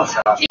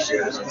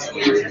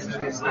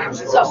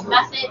 So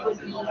method would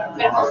be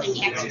critical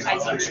thinking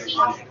exercise and speak.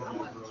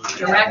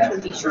 Direct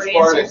would be short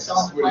answers,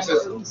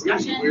 so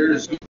discussion.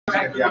 Direct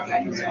would be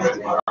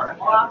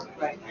dialogue.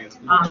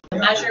 The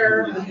measure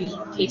would be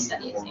case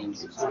study exams.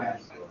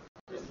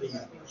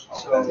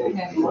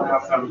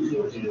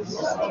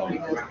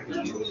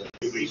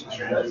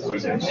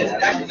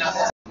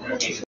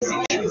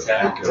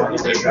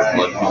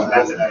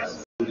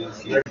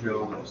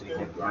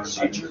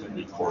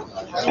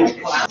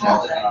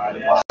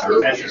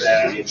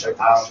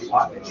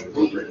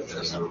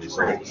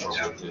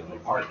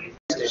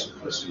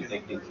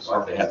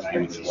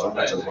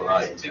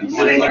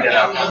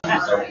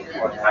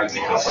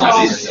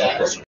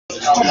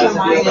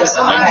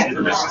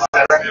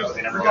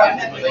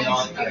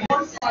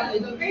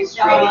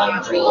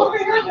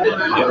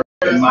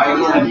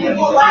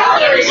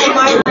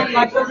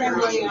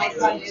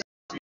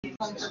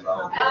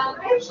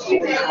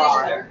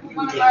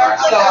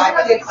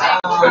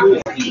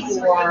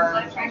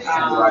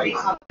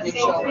 they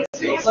show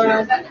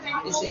learn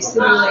is they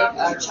simulate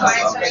a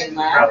child's brain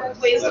lab.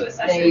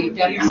 They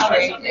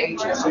demonstrate a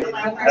child's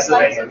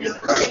exercise. They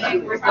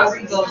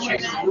go through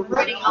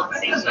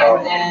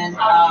and then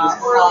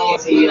follow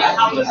the end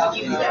of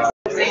the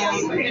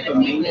exam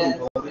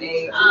with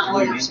a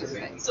lawyer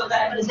survey. So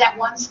that, is that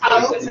one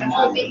school with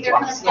all the they're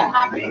gonna still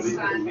have it?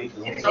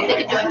 So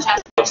they can do a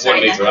chest. It's one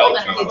major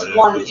outcome,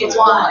 It's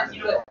one,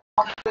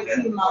 but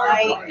in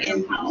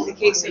the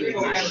case of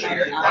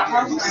program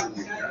outcomes,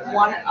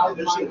 one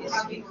outcome is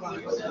to be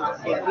clinical.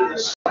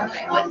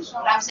 Okay, what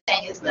I'm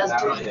saying is, does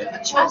doing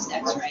a chest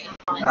X-ray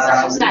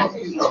and stuff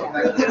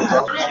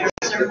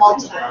there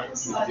multiple?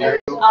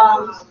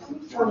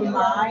 For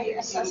my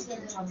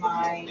assessment, for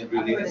my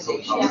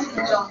accreditation,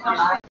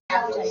 I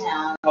have to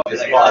have.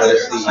 As far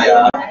as the,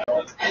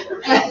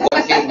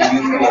 what can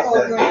you use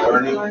for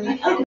learning?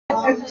 For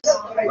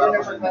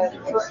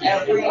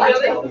every 5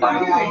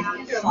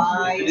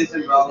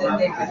 that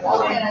they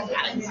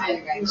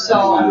perform. So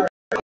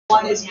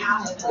one is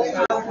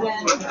confident,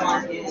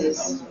 one is.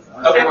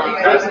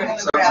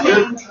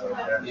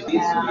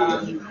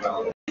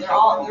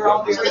 They're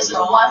all So this is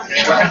one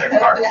thing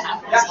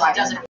that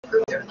doesn't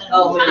improve their clinical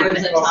Oh,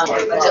 there's a ton,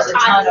 there's a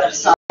ton of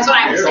stuff. That's what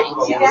I was saying.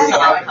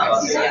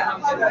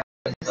 Yeah.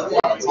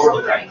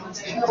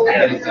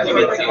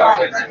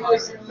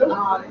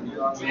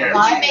 You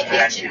make the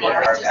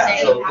engineer to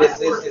say,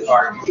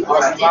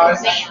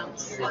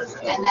 exams,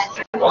 and then.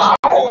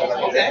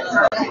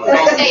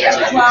 Say it.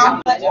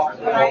 Well, but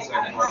I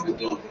have to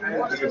be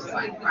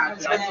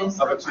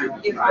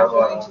if I'm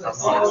going to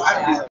assess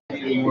that,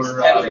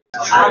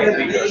 out of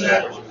the,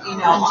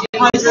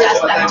 different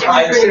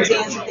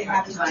exams that they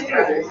have to do.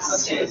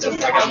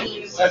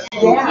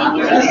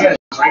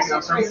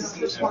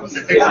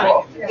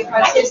 Yeah. If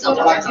I say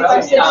something,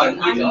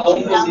 I'm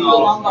the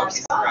lumbar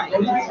spine.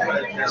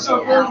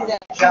 So really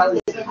that.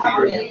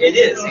 It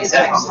is,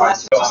 exactly. So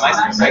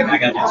my perspective, I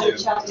got to do.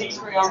 Chest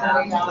X-ray all the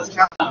way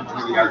down.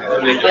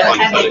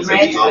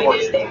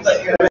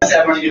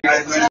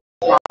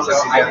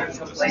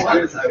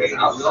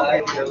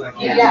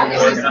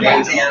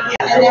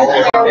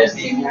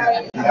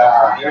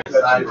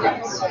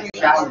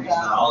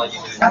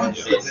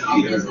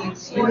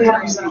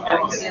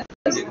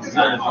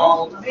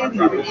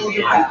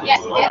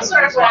 Yes, that's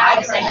sort of what I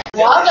was saying.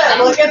 Love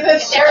it, look at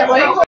this. Their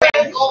Language.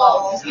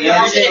 goals.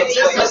 Yeah. Should it be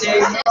so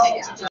specific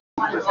to just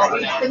one goal?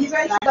 But you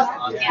guys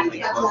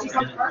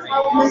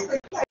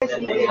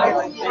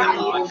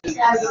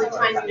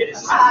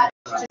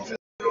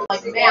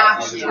like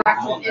match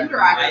direct and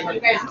indirect.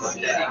 You guys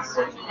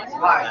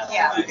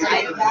Yeah,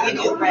 I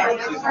do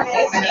regular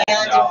surveys and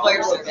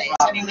employer surveys.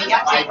 I mean, we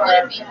got to would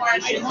it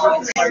be more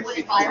would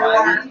it be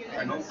more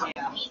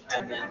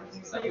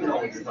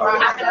we're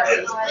not gonna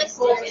be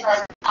listed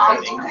as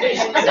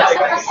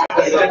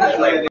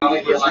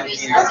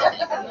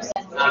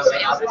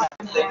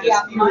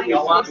Yeah, mine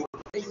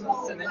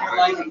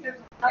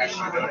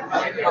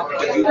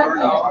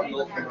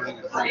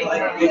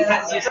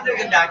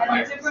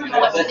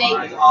what do they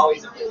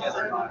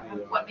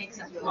what makes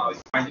them feel what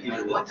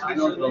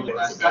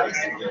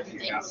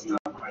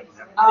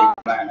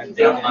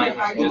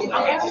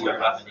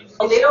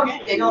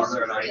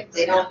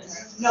they don't,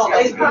 no,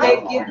 they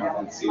give,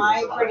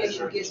 my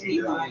accreditation gives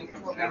me my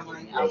program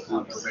line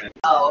outcomes.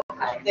 oh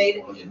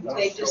They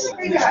just,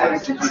 they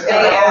act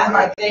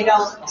like they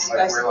don't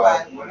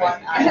specify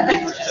what I.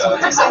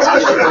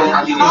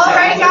 All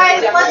right,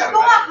 guys, let's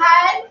go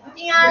ahead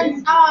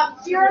and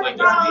hear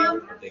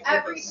from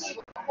every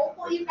table.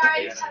 Hopefully, you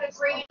guys had a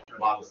great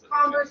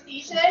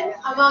conversation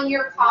among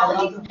your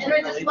colleagues, and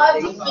we'd just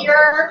love to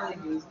hear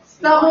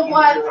some of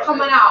what's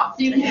coming out.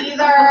 So you can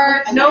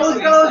either nose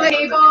go the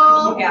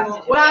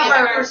table,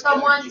 whatever, for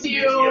someone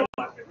to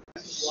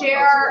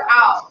share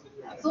out.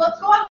 So let's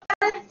go ahead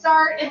and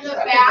start in the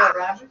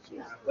back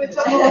with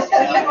the most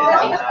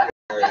people.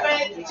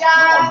 With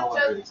Jeff,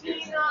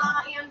 Justina,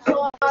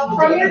 Angela,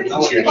 from your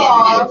table,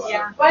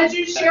 why don't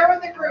you share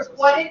with the group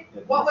what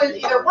was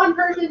either one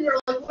person or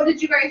like what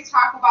did you guys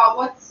talk about?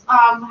 What's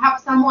have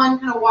someone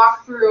kind of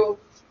walk through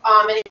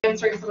and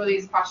answering some of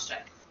these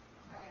questions.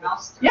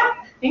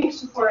 Yeah,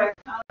 thanks for it.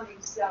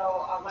 So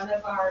one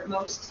of our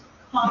most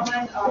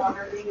common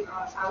early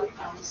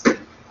outcomes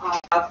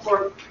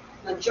for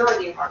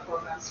majority of our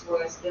programs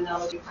was the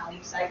knowledge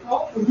accounting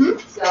cycle. Mm-hmm.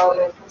 So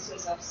it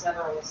consists of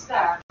several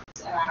steps,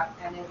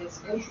 and it is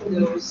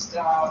introduced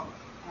and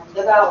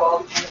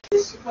developed, and it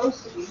is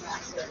supposed to be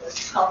mastered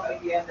as well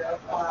at the end of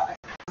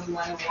Accounting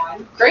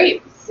 101.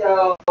 Great.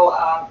 So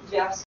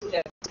Jeff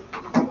suggested,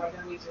 why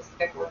don't we just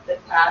stick with the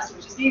test,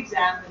 which is the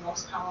exam, the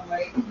most common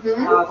way.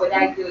 Mm-hmm. What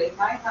I do in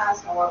my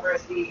class, however,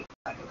 is the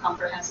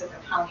comprehensive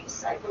accounting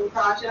cycle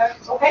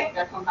project. Okay.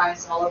 That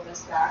combines all of the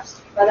steps.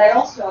 But I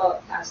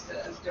also tested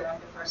during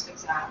the first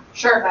exam.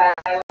 Sure. But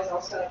I was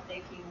also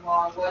thinking,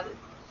 well, what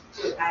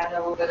to add a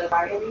little bit of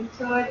variety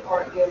to it,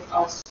 or give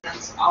our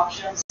students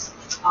options.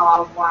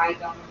 Why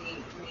don't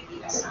we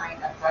maybe assign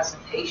a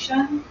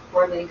presentation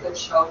where they could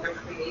show their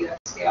creative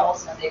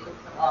skills and they could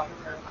come up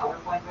with their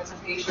PowerPoint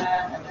presentation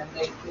and then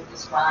they could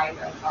describe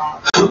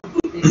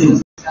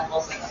these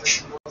examples and other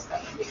symbols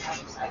that can be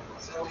recycled.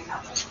 So we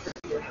have like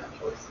 3 different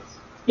choices.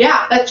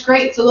 Yeah, that's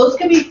great. So those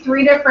could be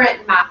 3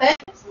 different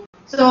methods.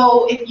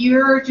 So if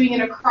you're doing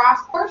it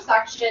across course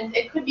sections,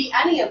 it could be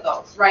any of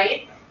those,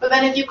 right? But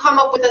then if you come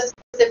up with a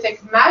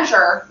specific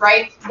measure,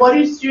 right, what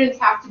do students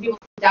have to be able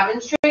to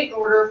demonstrate in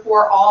order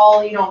for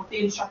all,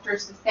 the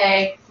instructors to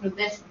say,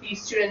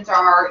 these students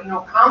are,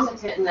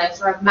 competent in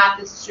this or have met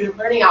this student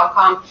learning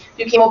outcome.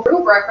 If you came up with a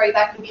rubric, right,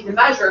 that could be the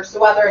measure.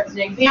 So whether it's an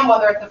exam,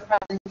 whether it's a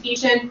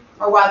presentation,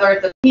 or whether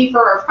it's a paper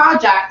or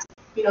project,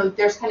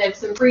 there's kind of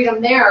some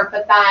freedom there,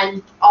 but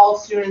then all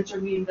students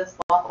are meeting this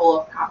level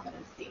of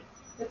competency.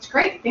 That's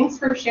great. Thanks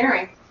for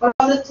sharing. What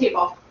about this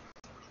table?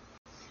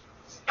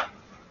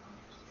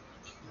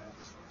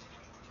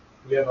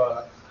 We have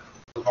one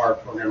of our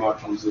program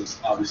outcomes is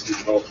obviously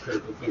develop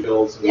critical thinking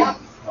skills and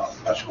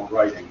professional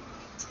writing.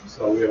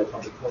 So we have a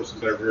couple of courses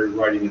that are very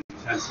writing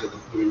intensive,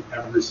 including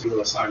every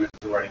single assignment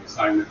is a writing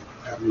assignment.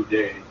 Every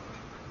day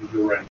you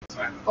do a writing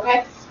assignment.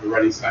 Okay. The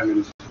writing assignment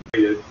is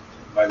completed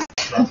by the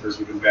instructor,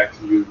 given back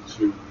to you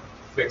to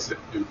fix it,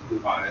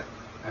 improve on it,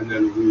 and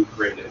then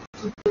regrade it.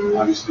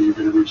 Obviously, you're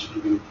going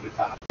to get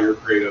the higher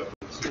grade of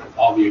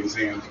all the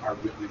exams are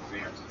written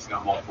exams. It's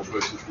not multiple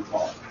choice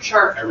involved.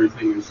 Sure.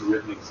 Everything is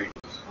written exams.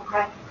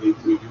 Okay. We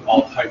do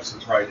all types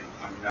of writing.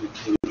 I mean,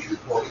 we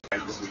report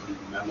writing, but we do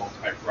memo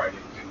type writing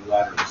and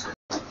letters.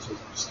 So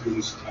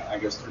students, I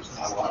guess there's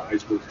not a lot of high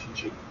schools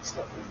teaching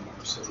stuff anymore.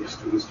 So the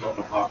students don't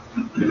know how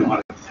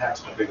to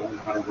text, but they don't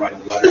know how to write a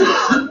letter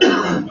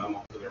or a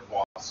memo to their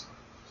boss. So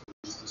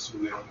we just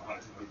assume they don't know how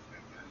to do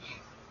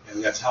anything.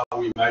 And that's how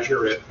we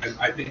measure it. And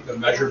I think the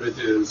measurement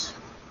is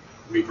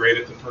we grade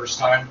it the first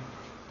time,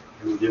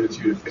 and we give it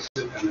to you to fix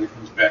it, and then it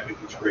comes back and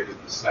gets graded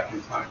the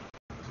second time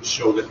to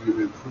show that you've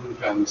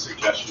improved on the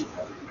suggestions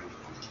that we made.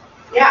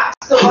 Yeah,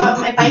 so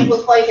what it might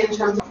look like in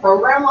terms of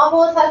program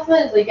level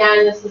assessment is,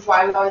 again, this is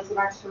why we always go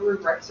back to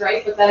rubrics,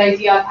 right? But that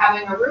idea of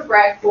having a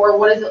rubric for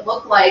what does it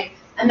look like,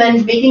 and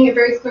then making it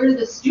very clear to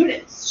the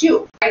students,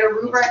 too, right? A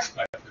rubric,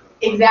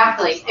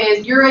 exactly,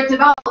 is you're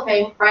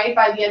developing, right?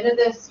 By the end of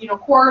this,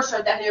 course or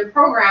at the end of your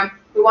program,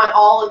 we want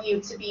all of you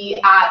to be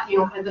at,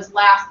 kind of this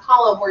last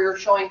column where you're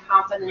showing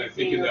confidence And I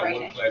think in in your that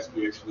writing. one class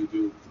we actually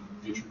do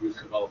introduce,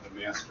 develop, and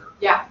master.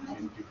 Yeah.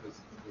 And because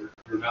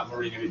you're not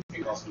learning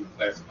anything else in the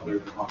class other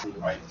than how to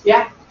write.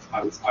 Yeah.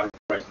 How to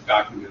write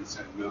documents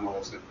and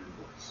memos and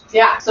reports.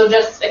 Yeah, so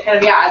just kind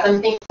of, as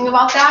I'm thinking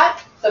about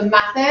that, the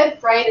method,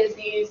 right, is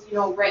these,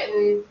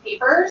 written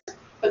papers,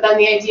 but then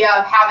the idea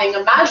of having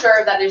a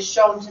measure that is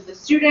shown to the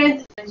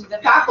students and to the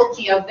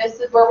faculty of this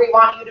is where we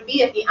want you to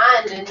be at the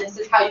end, and this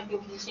is how you can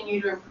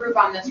continue to improve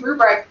on this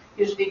rubric.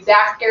 These are the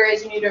exact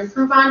areas you need to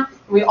improve on,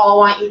 and we all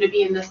want you to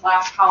be in this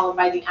last column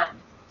by the end.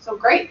 So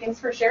great, thanks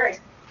for sharing.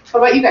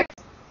 What about you guys?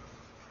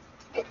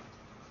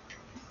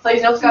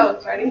 Please, no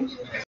scouts, ready?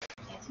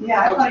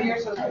 Yeah, I thought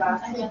yours was the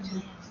last.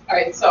 All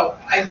right, so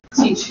I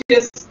teach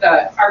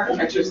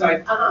architecture, so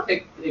I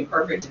picked the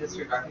incorporated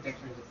history of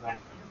architecture and design.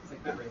 I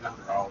can't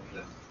remember all of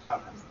the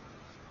topics.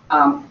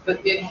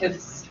 But it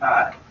hits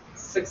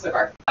 6 of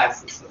our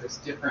classes, so there's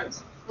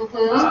different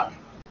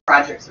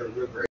projects or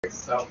rubrics.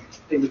 So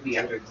they would be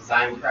under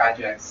design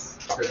projects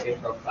for the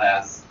intro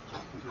class,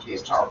 which would be a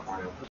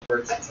PowerPoint.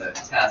 Words, it's a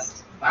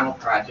test. Final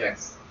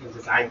projects in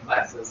design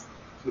classes,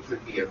 which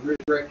would be a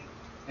rubric.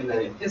 And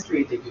then in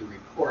history, they do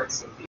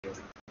reports. It would be a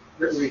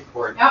written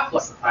report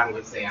plus the final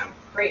exam.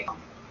 Great.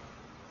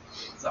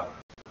 So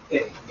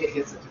it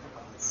hits a different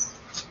levels.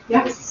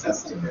 Yeah. It's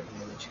assessed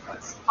differently in each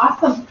class.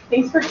 Awesome.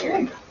 Thanks for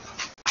sharing.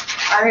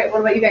 All right,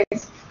 what about you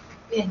guys?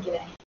 We didn't get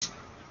it.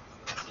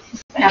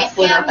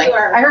 Absolutely nothing.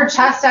 I heard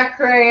chest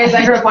x-rays.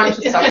 I heard a bunch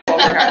of stuff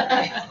over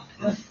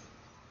here.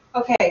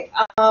 Okay,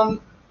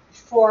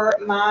 for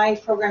my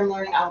program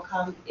learning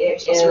outcome,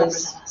 it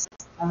is,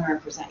 I'm going to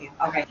represent you,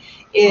 okay,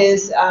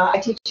 is I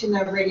teach in the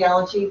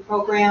radiology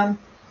program.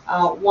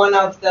 One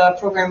of the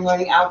program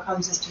learning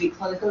outcomes is to be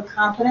clinically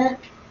competent.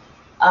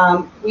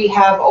 We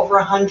have over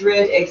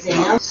 100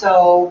 exams,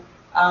 so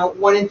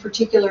one in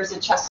particular is a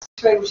chest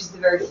x-ray, which is the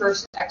very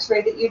first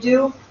x-ray that you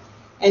do.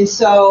 And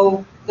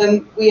so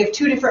we have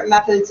 2 different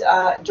methods,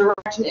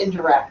 direct and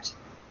indirect.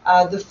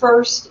 The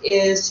first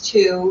is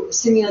to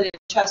simulate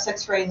a chest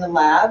x-ray in the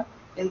lab,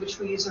 in which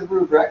we use a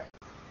rubric.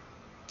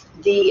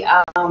 The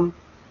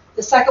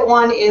second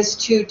one is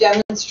to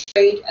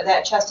demonstrate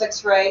that chest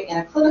x-ray in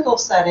a clinical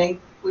setting,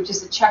 which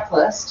is a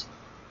checklist.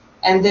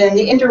 And then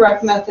the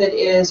indirect method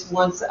is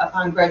once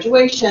upon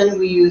graduation,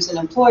 we use an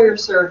employer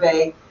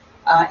survey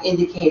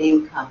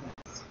indicating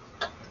competence.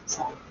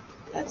 So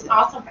that's it.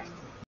 Awesome.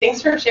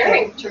 Thanks for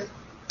sharing. Sure.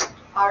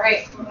 All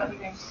right, what about you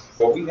guys?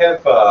 So we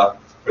have,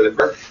 for the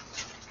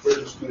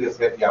first students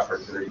have the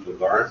opportunity to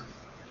learn,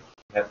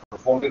 have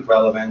performing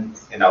relevant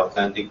and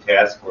authentic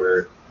tasks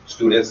where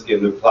students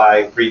can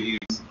apply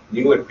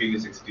new and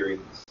previous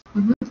experiences.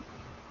 And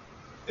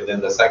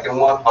then the second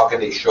one, how can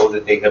they show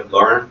that they have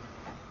learned?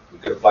 We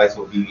can apply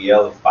some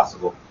BBL if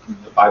possible.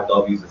 the 5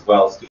 W's as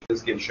well.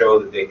 Students can show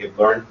that they can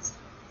learn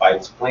by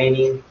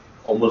explaining,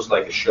 almost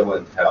like a show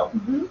and tell.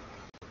 Mm-hmm.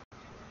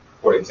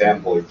 For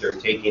example, if they're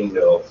taking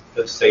the,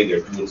 let's say they're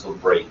doing some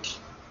break,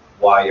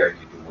 why are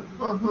you doing it?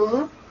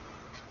 Mm-hmm.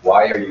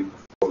 Why are you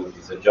performing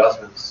these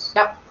adjustments?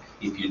 Yep.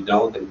 If you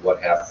don't, then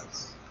what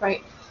happens?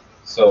 Right.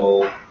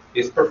 So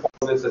it's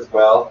performance as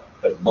well,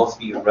 but must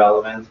be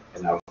relevant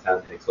and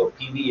authentic. So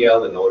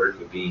PBL, in order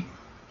to be,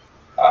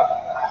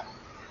 I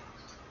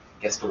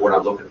guess the word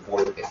I'm looking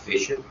for,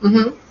 efficient,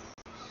 Mm-hmm.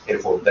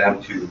 and for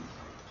them to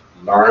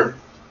learn,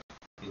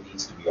 it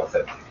needs to be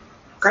authentic.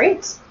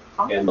 Great.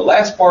 And the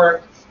last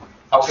part,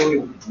 how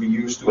can we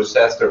use to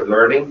assess their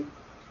learning?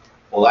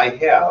 Well, I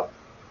have,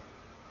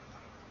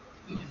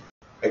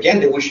 again,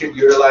 that we should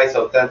utilize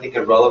authentic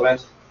and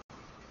relevant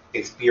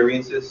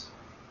experiences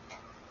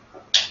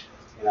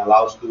and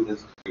allow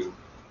students to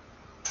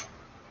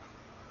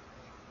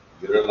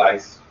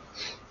utilize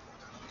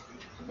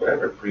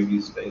whatever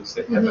previous things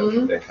they have,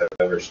 Mhm. they have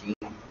ever seen.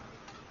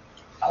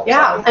 Yeah,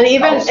 outside- and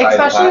even outside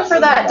especially for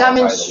classroom, that outside the lab.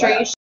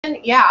 demonstration,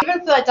 yeah, even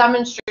for that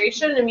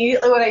demonstration,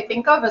 immediately what I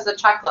think of is a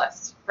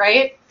checklist,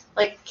 right?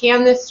 Like,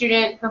 can this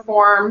student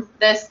perform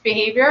this Then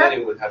behavior?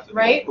 it would have to be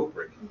Right? a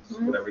rubric.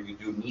 Mhm. Whatever you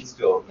do needs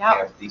to Yep.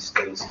 have these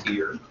things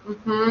here.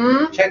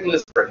 Mm-hmm.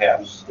 Checklist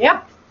perhaps.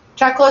 Yeah.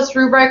 Checklist,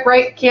 rubric,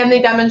 right? Can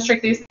they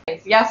demonstrate these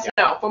things? Yes,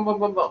 no, boom, boom,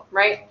 boom, boom,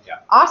 right? Yeah.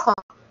 Awesome.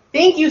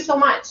 Thank you so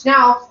much.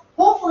 Now,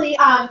 hopefully,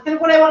 kind of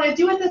what I want to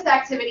do with this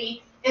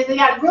activity is,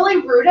 again, really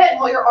root it in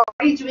what you're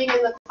already doing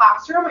in the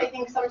classroom. I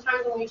think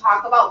sometimes when we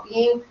talk about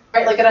being,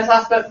 right, like an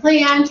assessment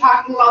plan,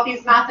 talking about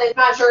these methods,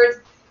 measures,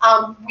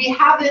 we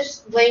have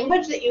this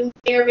language that you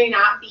may or may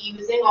not be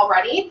using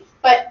already,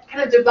 but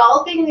kind of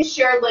developing this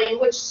shared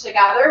language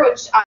together,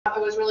 which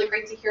it was really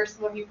great to hear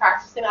some of you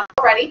practicing on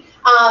already,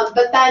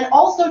 but then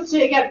also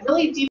to, again,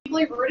 really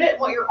deeply root it in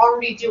what you're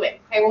already doing.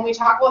 Okay, when we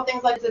talk about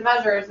things like the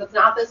measures, it's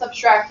not this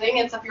abstract thing,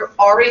 it's stuff you're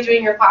already doing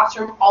in your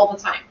classroom all the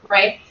time,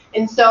 right?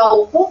 And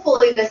so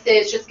hopefully this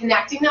is just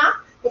connecting that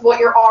with what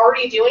you're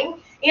already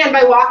doing. And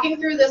by walking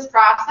through this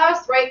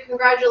process, right,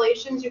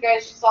 congratulations, you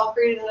guys just all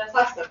created an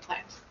assessment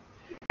plan.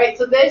 Right,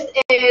 so this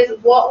is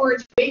what we're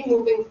doing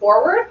moving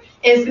forward,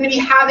 is going to be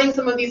having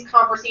some of these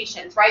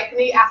conversations, right? Going to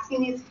be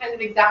asking these kind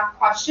of exact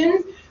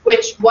questions,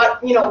 which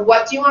what do you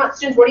want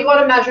students, what do you want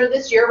to measure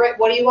this year, right?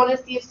 What do you want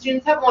to see if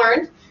students have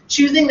learned?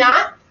 Choosing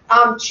that,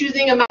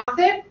 choosing a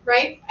method,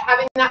 right?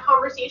 Having that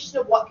conversation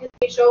of what can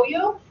they show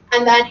you,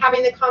 and then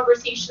having the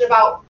conversation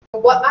about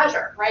what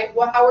measure, right?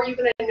 How are you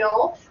going to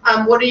know?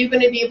 What are you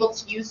going to be able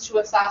to use to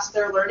assess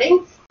their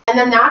learning? And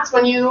then that's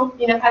when you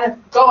kind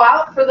of go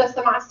out for the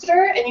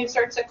semester and you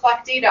start to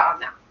collect data on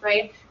that,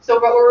 right? So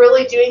what we're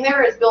really doing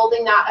there is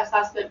building that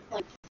assessment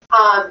plan.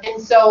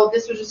 And so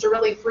this was just a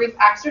really brief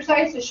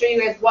exercise to show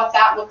you guys what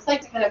that looks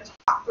like, to kind of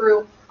talk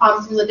through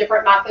some of the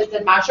different methods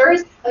and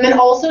measures, and then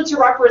also to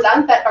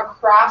represent that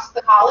across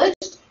the college,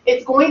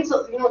 it's going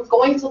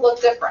to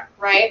look different,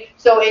 right?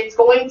 So it's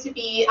going to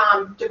be,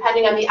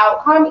 depending on the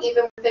outcome,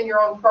 even within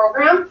your own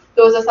program,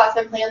 those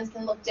assessment plans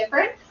can look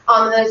different,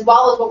 and as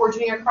well as what we're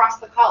doing across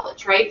the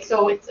college, right?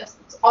 So it's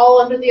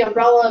all under the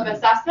umbrella of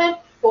assessment,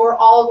 but we're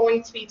all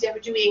going to be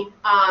doing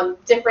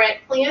different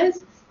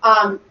plans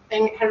and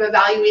kind of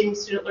evaluating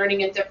student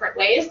learning in different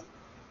ways.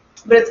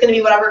 But it's going to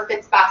be whatever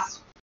fits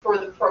best for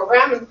the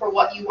program and for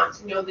what you want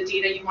to know, the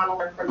data you want to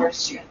learn from your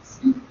students.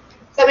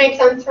 Does that make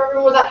sense for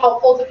everyone? Was that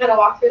helpful to kind of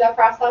walk through that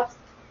process?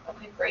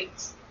 Okay, great.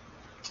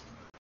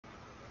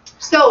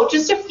 So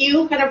just a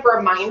few kind of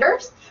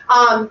reminders,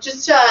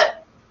 just to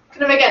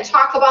kind of, again,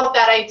 talk about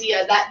that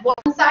idea that one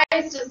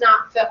size does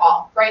not fit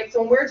all, right?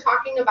 So when we're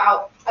talking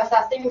about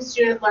assessing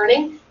student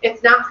learning,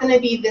 it's not going to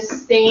be the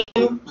same,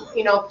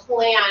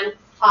 plan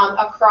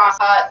across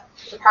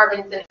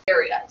departments and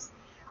areas.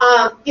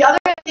 The other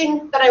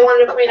thing that I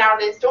wanted to point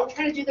out is don't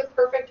try to do the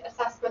perfect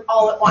assessment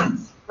all at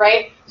once,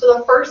 right? So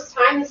the first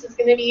time, this is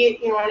going to be,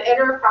 an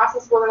iterative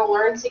process we're going to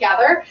learn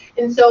together.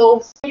 And so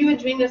some of you have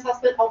been doing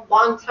assessment a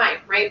long time,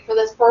 right? For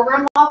this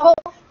program level,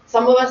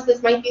 some of us,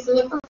 this might be some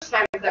of the first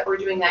time that we're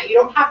doing that. You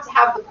don't have to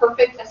have the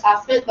perfect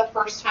assessment the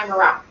first time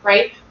around,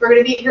 right? We're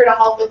going to be here to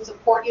help and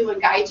support you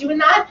and guide you in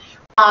that.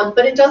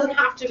 But it doesn't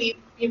have to be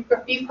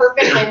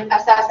perfect and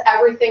assess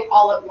everything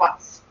all at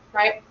once,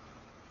 right?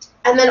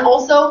 And then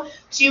also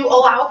to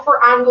allow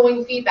for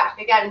ongoing feedback.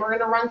 Again, we're going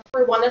to run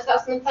through one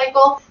assessment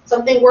cycle.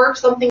 Something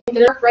works, something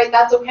didn't work, right?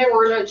 That's okay.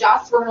 We're going to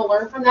adjust. We're going to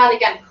learn from that,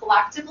 again,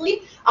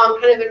 collectively,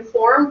 kind of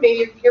inform. Maybe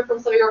you hear from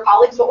some of your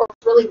colleagues what works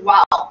really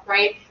well,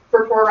 right,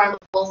 for program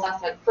level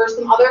assessment. For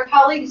some other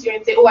colleagues, you're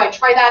going to say, oh, I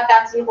tried that.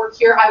 That didn't work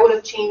here. I would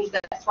have changed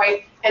this,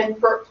 right? And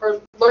for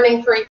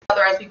learning for each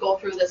other as we go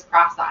through this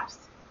process.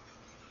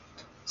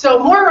 So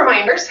more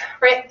reminders,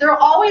 right? There will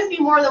always be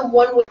more than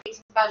one way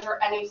to measure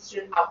any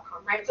student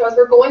outcome, right? So as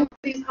we're going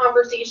through these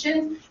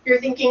conversations, if you're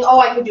thinking, oh,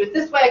 I could do it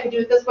this way, I could do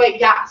it this way,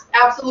 yes,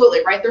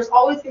 absolutely, right? There's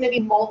always going to be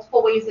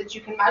multiple ways that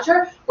you can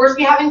measure. We're going to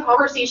be having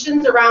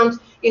conversations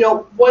around,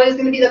 what is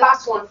going to be the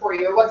best one for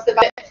you, or what's the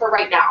best for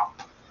right now.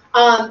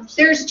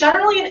 There's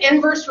generally an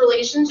inverse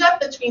relationship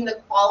between the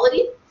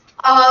quality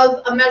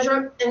of a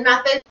measurement and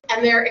methods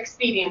and their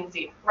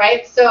expediency,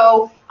 right?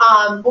 So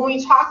when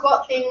we talk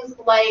about things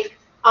like,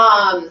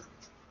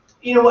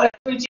 if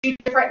we do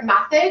different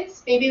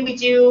methods, maybe we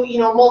do,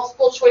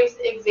 multiple choice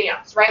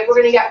exams, right? We're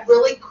going to get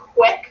really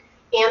quick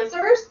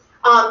answers.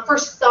 For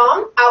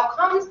some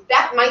outcomes,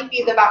 that might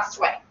be the best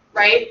way,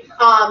 right?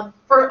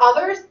 For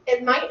others,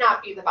 it might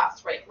not be the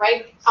best way,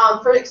 right?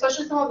 For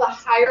especially some of the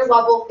higher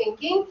level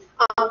thinking,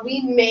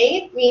 we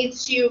may need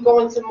to go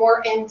into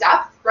more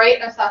in-depth, right,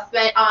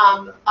 assessment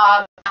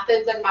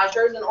methods and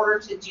measures in order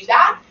to do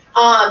that.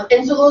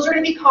 And so those are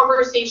going to be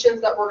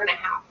conversations that we're going to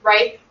have,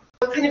 right?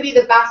 What's going to be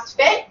the best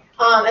fit?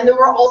 And then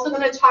we're also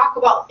going to talk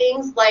about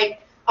things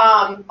like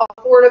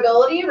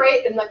affordability,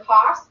 right, and the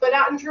cost, but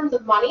not in terms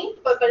of money,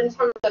 but in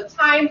terms of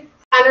time,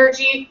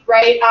 energy,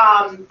 right,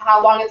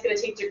 how long it's going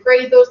to take to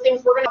grade those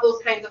things. We're going to have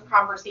those kinds of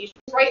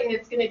conversations, right, and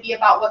it's going to be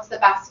about what's the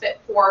best fit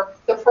for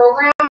the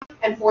program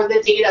and for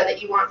the data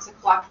that you want to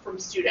collect from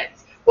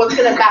students. What's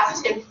going to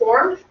best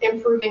inform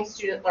improving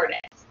student learning.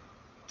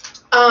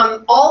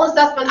 All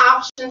assessment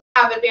options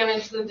have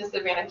advantages and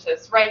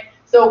disadvantages, right?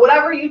 So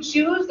whatever you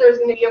choose, there's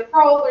going to be a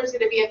pro, there's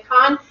going to be a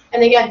con,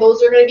 and again,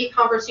 those are going to be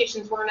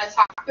conversations we're going to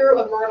talk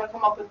through, and we're going to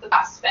come up with the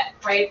best fit,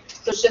 right?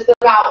 So it's just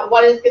about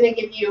what is going to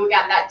give you,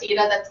 again, that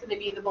data that's going to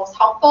be the most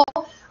helpful.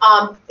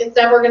 It's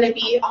never going to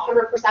be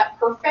 100%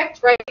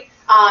 perfect, right?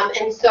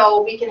 And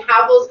so we can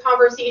have those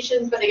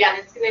conversations, but again,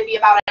 it's going to be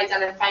about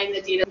identifying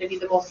the data to be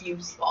the most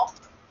useful.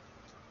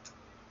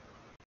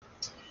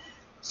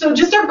 So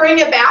just to bring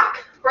it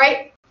back,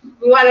 right?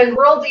 We went in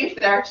real deep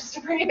there, just to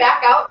bring it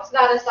back out to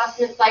that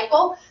assessment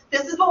cycle.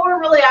 This is what we're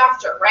really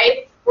after,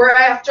 right? We're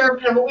after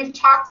kind of what we've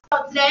talked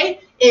about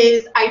today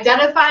is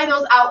identify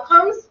those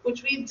outcomes,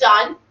 which we've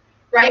done,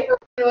 right? We're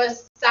going to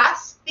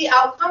assess the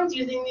outcomes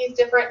using these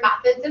different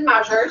methods and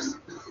measures.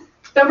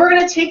 Then we're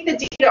going to take the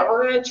data,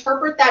 we're going to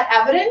interpret that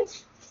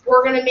evidence,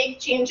 we're going to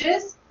make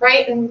changes,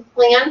 right, and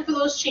plan for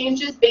those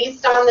changes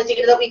based on the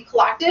data that we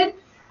collected,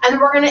 and then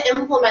we're going to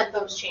implement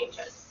those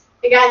changes.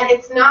 Again,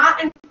 it's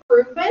not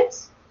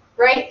improvement,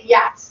 right?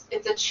 Yes,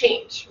 it's a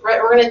change,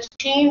 right? We're going to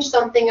change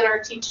something in our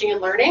teaching and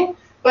learning,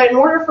 but in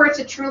order for it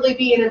to truly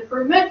be an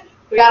improvement,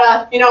 we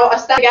got to,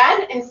 assess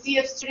again and see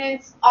if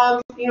students,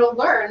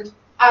 learned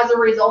as a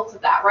result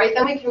of that, right?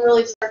 Then we can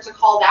really start to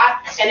call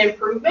that an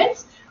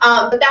improvement.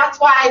 But that's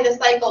why the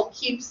cycle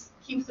keeps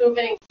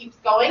moving and keeps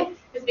going,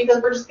 is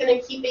because we're just going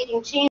to keep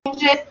making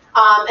changes,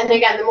 and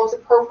again, the most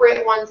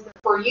appropriate ones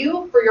for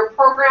you, for your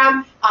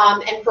program,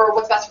 and for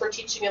what's best for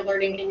teaching and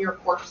learning in your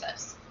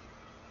courses.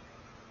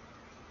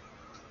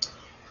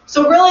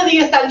 So really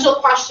the essential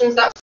questions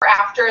that we're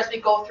after as we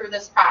go through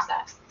this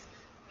process.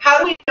 How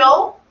do we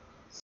know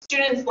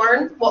students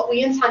learn what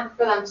we intend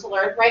for them to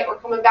learn, right? We're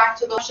coming back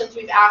to the questions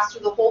we've asked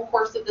through the whole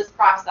course of this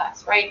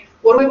process, right?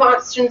 What do we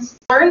want students to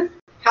learn?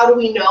 How do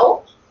we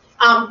know?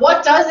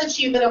 What does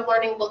achievement of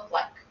learning look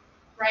like,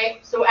 right?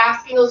 So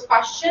asking those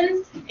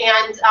questions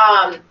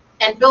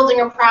and building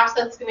a process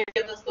that's going to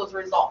give us those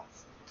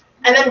results.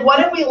 And then what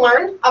have we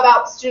learned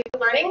about student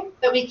learning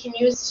that we can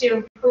use to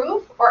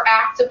improve or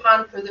act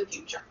upon for the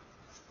future,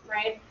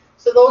 right?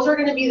 So those are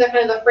going to be the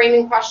kind of the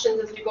framing questions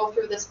as we go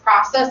through this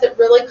process. It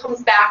really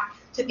comes back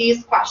to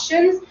these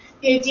questions.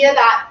 The idea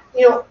that,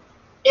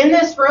 in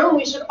this room,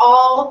 we should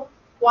all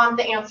want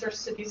the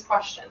answers to these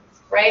questions,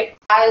 right?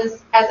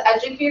 As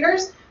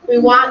educators, we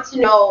want to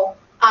know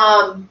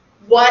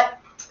what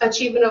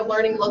achievement of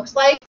learning looks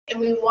like, and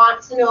we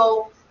want to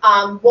know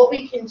what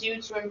we can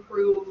do to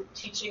improve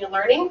teaching and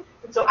learning.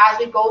 And so as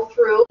we go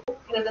through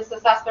kind of this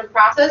assessment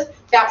process,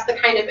 that's the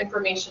kind of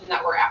information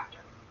that we're after,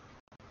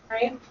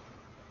 right?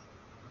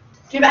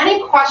 Do you have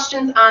any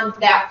questions on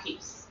that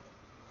piece?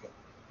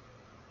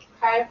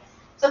 Okay,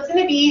 so it's going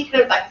to be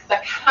kind of like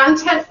the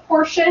content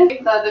portion,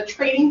 the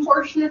training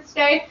portion of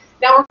today.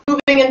 Now we're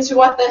moving into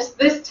what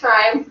this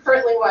time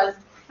currently was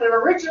kind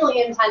of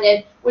originally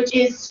intended, which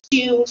is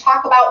to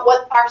talk about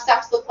what our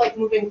steps look like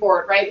moving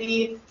forward, right?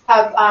 We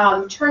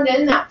have turned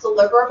in that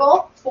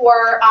deliverable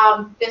for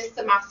this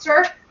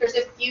semester. There's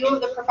a few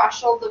of the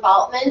professional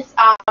development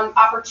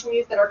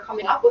opportunities that are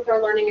coming up with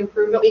our learning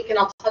improvement week, and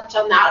I'll touch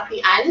on that at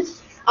the end.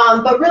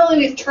 But really,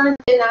 we've turned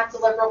in that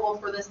deliverable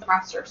for this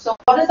semester. So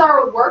what does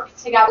our work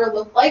together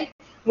look like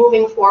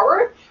moving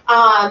forward?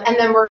 And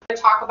then we're going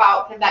to talk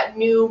about kind of that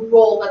new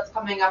role that's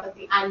coming up at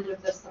the end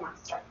of this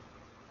semester.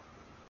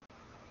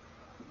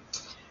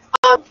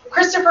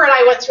 Christopher and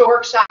I went to a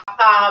workshop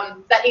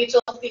that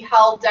HLC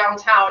held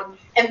downtown,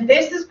 and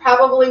this is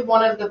probably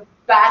one of the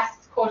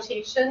best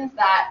quotations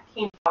that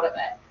came out of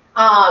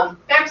it.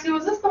 Maxie,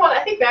 was this the one?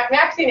 I think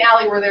Maxie and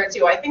Allie were there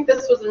too. I think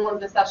this was in one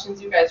of the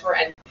sessions you guys were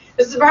in.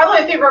 This is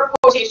probably my favorite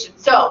quotation.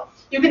 So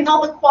you can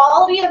tell the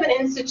quality of an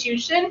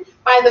institution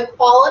by the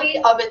quality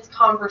of its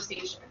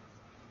conversation.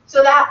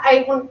 So that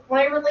when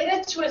I relate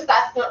it to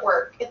assessment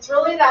work, it's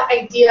really that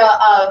idea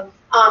of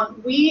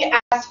we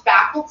as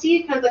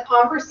faculty, kind of the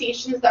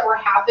conversations that we're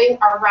having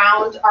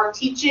around our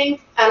teaching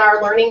and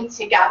our learning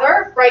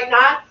together, right?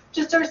 Not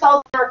just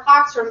ourselves our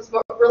classrooms,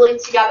 but really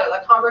together.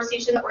 The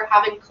conversation that we're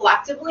having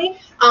collectively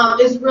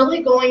is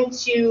really going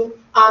to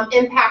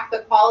impact the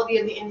quality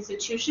of the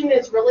institution.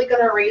 It's really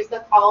going to raise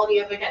the quality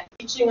of, again,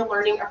 teaching and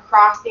learning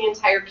across the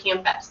entire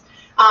campus.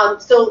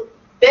 So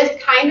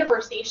this kind of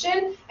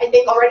conversation, I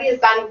think, already has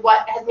been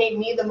what has made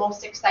me the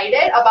most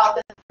excited about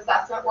this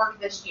assessment work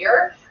this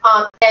year,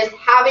 is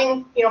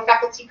having, you know,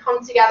 faculty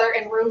come together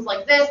in rooms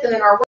like this and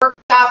in our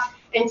workshop,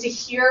 and to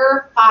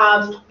hear,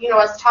 you know,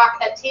 us talk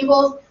at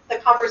tables, the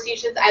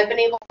conversations I've been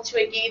able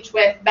to engage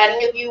with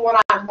many of you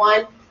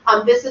one-on-one.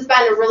 This has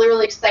been a really,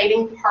 really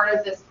exciting part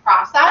of this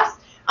process.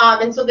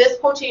 And so this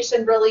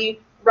quotation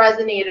really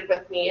resonated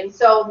with me. And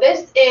so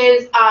this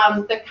is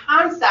the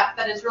concept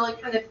that is really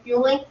kind of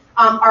fueling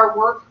our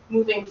work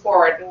moving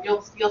forward. And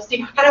you'll see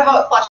kind of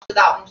how it fleshes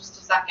out in just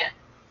a second.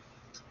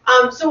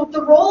 So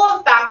the role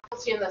of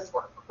faculty in this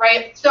work,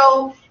 right?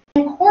 So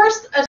in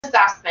course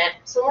assessment,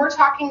 so we're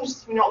talking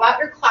just, you know, about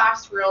your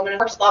classroom and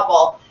course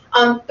level,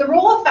 the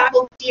role of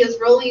faculty is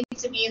really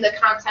to be the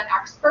content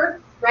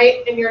expert,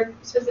 right, in your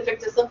specific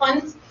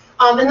disciplines,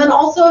 and then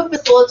also a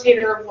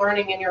facilitator of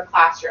learning in your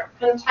classroom.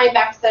 Kind of tying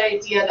back to that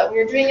idea that when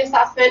you're doing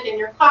assessment in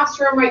your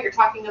classroom, right, you're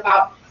talking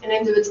about an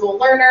individual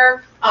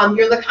learner,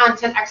 you're the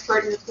content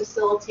expert and you're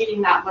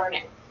facilitating that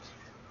learning.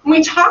 When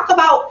we talk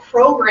about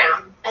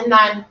program, and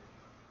then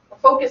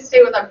focus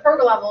stay with our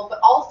program level,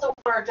 but also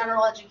our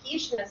general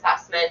education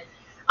assessment,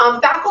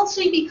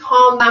 faculty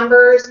become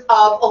members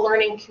of a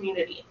learning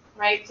community,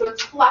 right? So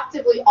it's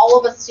collectively all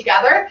of us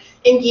together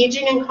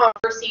engaging in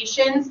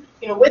conversations,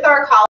 you know, with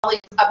our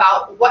colleagues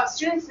about what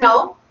students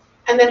know,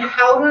 and then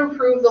how to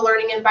improve the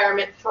learning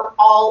environment for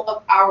all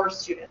of our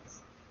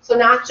students. So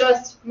not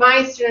just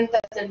my students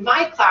that's in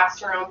my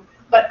classroom,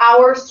 but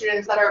our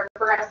students that are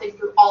progressing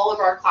through all of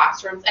our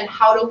classrooms, and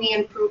how do we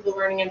improve the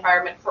learning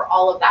environment for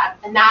all of that?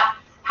 And that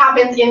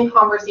happens in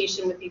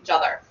conversation with each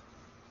other.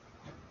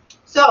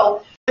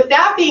 So with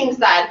that being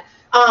said,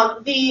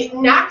 the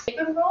next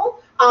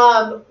role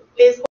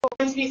is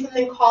going to be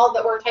something called,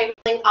 that we're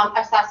titling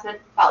assessment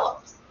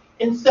fellows.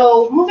 And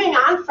so moving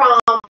on from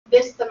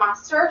this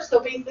semester, so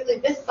basically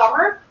this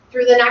summer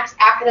through the next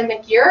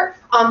academic year,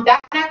 that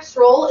next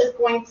role is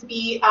going to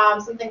be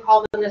something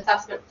called an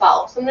assessment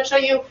fellow. So I'm going to show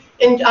you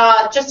in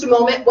just a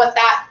moment what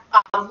that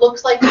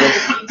looks like,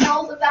 the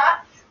details of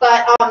that.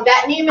 But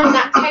that name and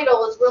that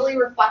title is really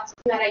reflecting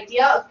that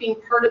idea of being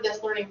part of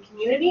this learning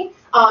community,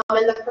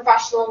 and the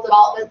professional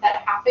development that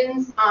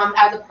happens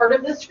as a part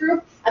of this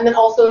group, and then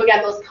also,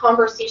 again, those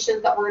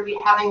conversations that we're going to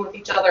be having with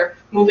each other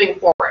moving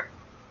forward.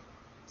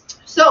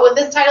 So with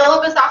this title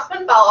of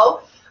Assessment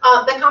Fellow,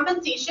 the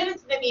compensation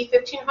is going to be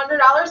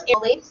 $1,500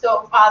 annually,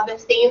 so the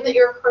same that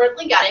you're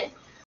currently getting.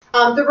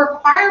 The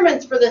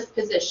requirements for this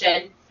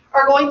position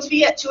are going to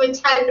be to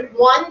attend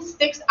 1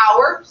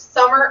 6-hour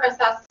summer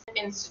assessment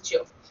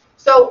institute.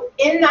 So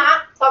in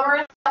that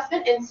summer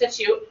assessment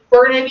institute,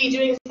 we're going to be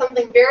doing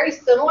something very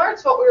similar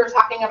to what we were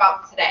talking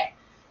about today.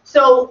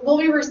 So we'll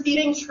be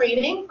receiving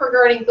training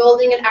regarding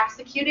building and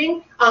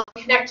executing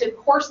connected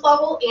course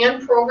level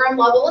and program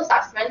level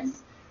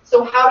assessments.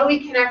 So how do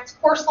we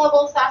connect course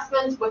level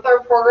assessments with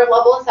our program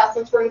level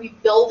assessments? We're going to be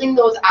building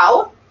those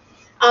out.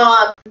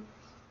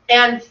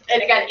 And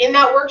again, in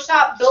that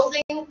workshop,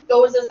 building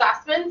those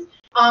assessments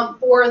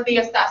for the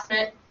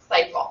assessment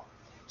cycle.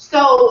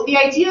 So the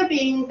idea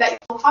being that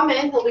you'll come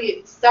in, there'll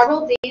be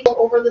several days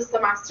over the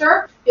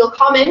semester. You'll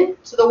come in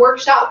to the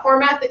workshop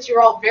format that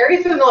you're all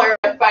very familiar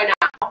with by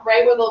now,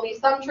 right? Where there'll be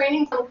some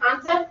training, some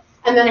content,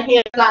 and then a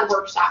hands-on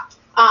workshop.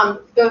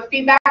 The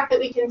feedback that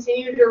we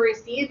continue to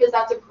receive is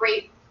that's a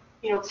great,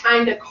 you know,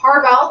 time to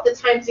carve out the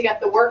time to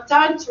get the work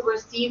done, to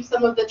receive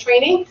some of the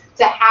training,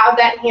 to have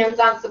that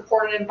hands-on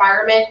supported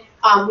environment.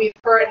 We've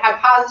heard have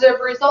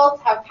positive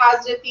results, have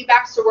positive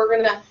feedback, so we're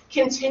going to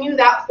continue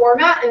that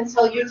format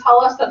until you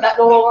tell us that that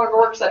no longer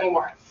works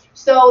anymore.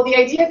 So the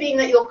idea being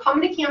that you'll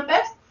come to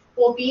campus,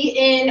 we'll be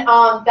in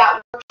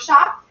that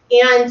workshop,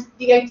 and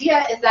the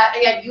idea is that,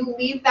 again, you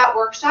leave that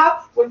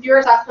workshop with your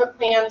assessment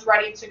plans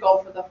ready to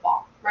go for the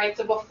fall, right?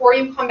 So before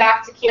you come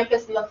back to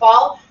campus in the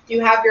fall,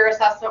 you have your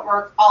assessment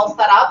work all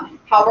set up,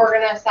 how we're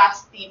going to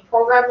assess the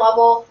program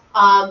level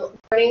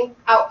learning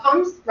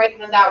outcomes, right,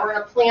 and that we're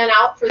going to plan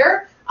out for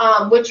year,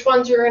 which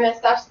ones you're going to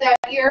assess that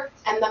year,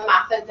 and the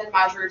methods and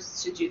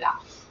measures to do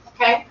that.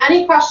 Okay,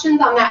 any questions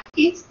on that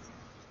piece?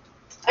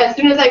 As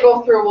soon as I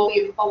go through, we'll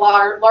leave a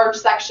large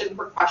section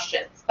for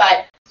questions,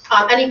 but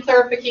any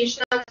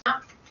clarification on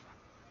that?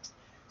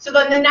 So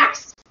then the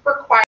next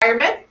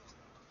requirement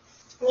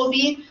will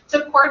be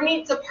to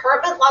coordinate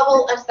department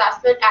level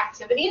assessment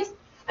activities,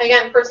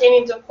 again,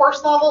 pertaining to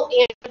course level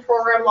and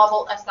program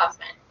level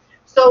assessment.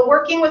 So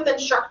working with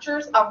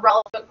instructors of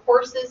relevant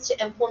courses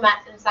to implement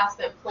an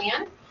assessment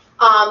plan.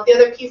 The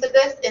other piece of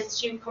this is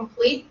to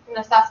complete an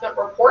assessment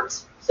report.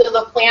 So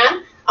the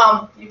plan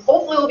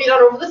hopefully will be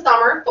done over the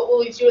summer, but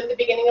we'll do at the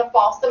beginning of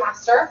fall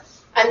semester.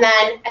 And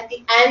then at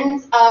the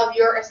end of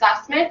your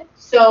assessment,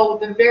 so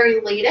the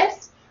very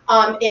latest,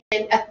 towards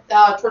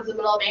the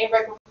middle of May,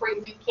 right before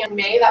you leave camp in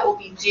May, that will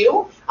be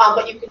due,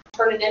 but you can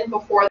turn it in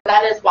before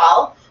that as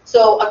well.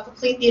 So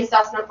complete the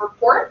assessment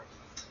report.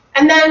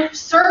 And then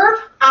serve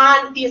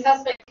on the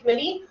assessment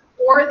committee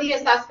or the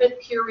assessment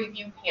peer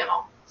review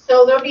panel.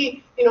 So there'll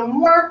be,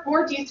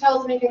 more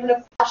details, and we can kind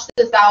of flesh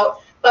this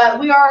out. But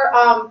we are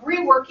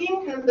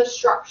reworking kind of the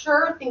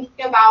structure,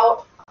 thinking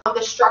about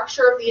the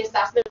structure of the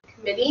assessment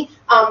committee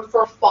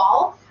for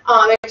fall,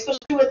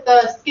 especially with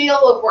the scale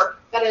of work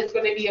that is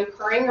going to be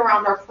occurring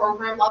around our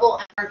program level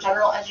and our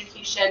general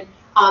education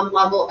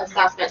level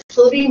assessment.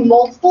 So there'll be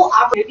multiple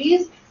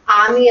opportunities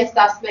on the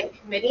assessment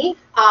committee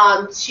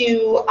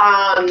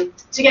to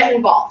get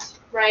involved,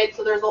 right?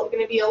 So there's going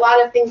to be a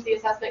lot of things the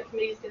assessment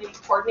committee is going to be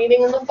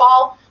coordinating in the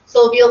fall. So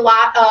there'll be a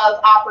lot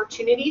of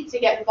opportunity to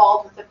get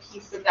involved with a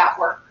piece of that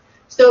work.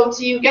 So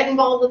to get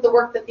involved with the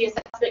work that the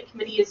assessment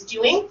committee is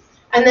doing.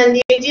 And then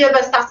the idea of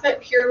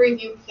assessment peer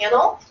review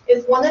panel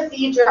is one of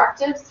the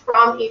directives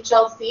from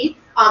HLC,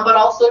 but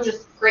also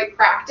just great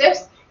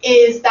practice,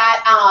 is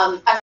that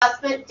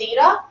assessment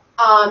data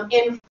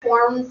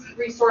informs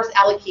resource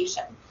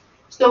allocation.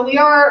 So we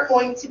are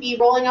going to be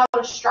rolling out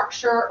a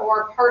structure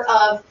or part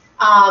of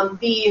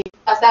the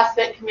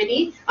assessment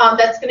committee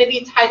that's going to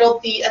be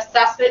titled the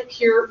Assessment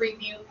Peer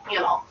Review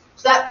Panel.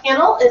 So that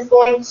panel is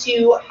going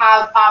to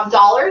have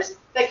dollars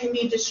that can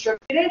be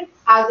distributed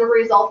as a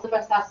result of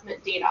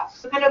assessment data.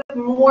 So kind of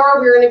more,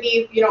 we're going to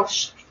be,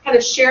 kind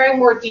of sharing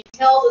more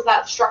details as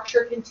that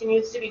structure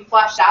continues to be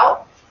fleshed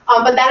out.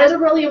 But that is a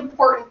really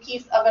important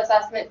piece of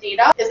assessment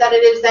data, is that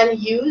it is then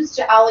used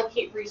to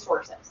allocate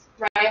resources,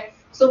 right?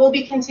 So we'll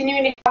be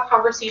continuing to have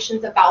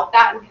conversations about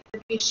that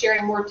and be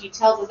sharing more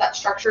details as that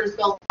structure is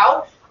built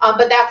out.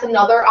 But that's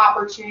another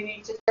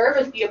opportunity to serve,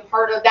 is be a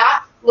part of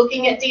that,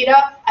 looking at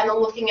data and then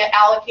looking at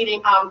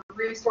allocating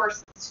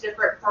resources to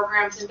different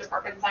programs and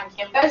departments on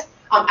campus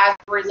as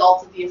a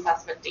result of the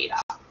assessment data.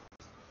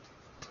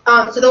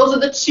 So those are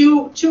the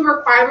two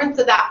requirements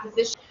of that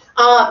position.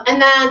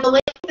 And then the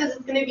length is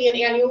going to be an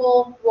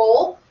annual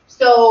role.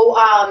 So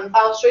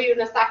I'll show you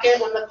in a second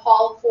when the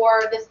call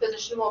for this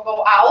position will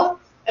go out.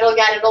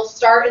 It'll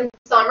start in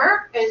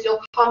summer, as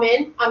you'll come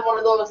in on one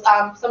of those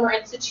Summer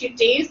Institute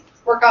days,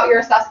 work out your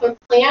assessment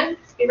plan,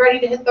 be ready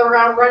to hit the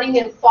ground running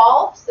in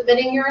fall,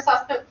 submitting your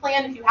assessment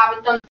plan if you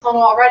haven't done so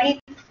already,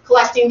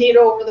 collecting data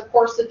over the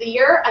course of the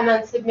year, and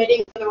then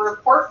submitting the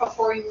report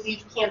before you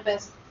leave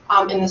campus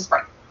in the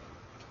spring.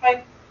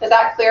 Okay, is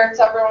that clear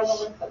to everyone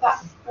who looks at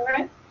that? All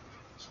right.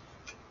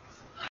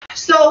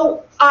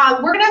 So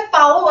we're going to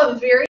follow a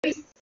very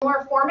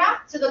similar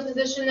format to the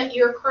position that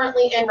you're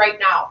currently in right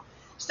now.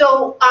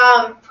 So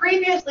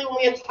previously, when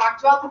we had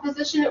talked about the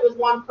position, it was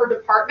one per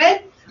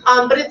department,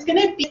 but it's going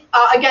to be,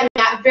 again,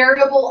 that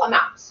variable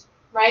amount,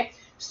 right?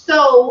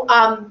 So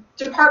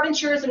department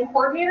chairs and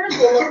coordinators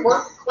will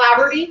work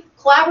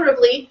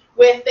collaboratively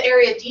with the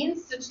area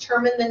deans to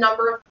determine the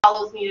number of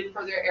fellows needed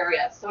for their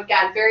areas. So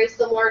again, very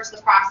similar to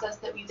the process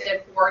that we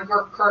did for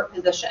your current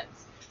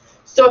positions.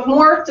 So if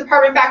more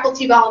department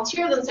faculty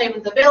volunteer than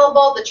someone's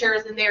available, the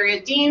chairs and the area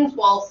deans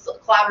will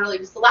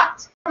collaboratively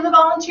select from the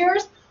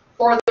volunteers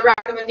for the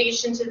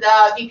recommendation to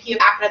the VP of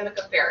Academic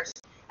Affairs.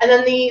 And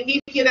then the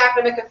VP of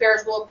Academic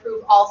Affairs will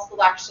approve all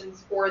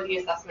selections for the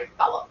assessment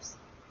fellows.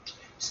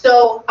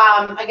 So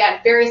again,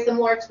 very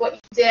similar to what you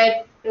did,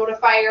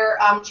 notify your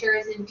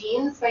chairs and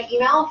deans by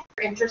email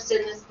if you're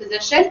interested in this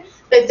position.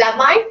 The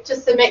deadline to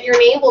submit your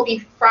name will be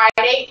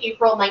Friday,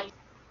 April 19th.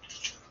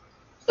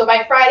 So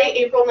by Friday,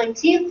 April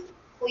 19th,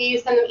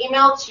 please send an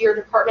email to your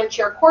department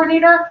chair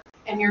coordinator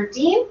and your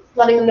dean,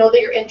 letting them know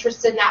that you're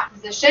interested in that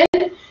position.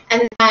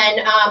 And then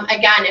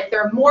again, if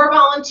there are more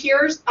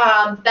volunteers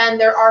than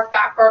there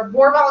are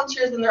more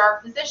volunteers than there are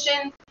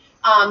positions,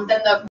 then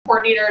the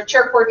coordinator,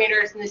 chair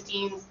coordinators, and the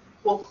deans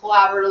will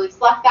collaboratively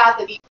select that.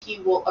 The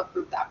VP will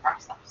approve that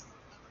process.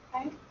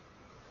 Okay.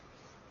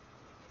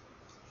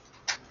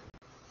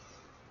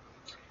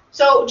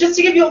 So just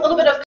to give you a little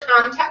bit of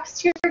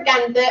context here,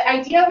 again, the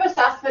idea of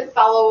assessment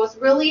fellow was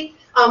really,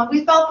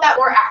 we felt that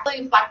more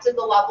accurately reflected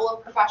the level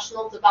of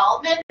professional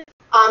development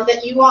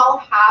that you all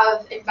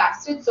have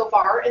invested so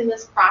far in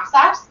this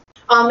process.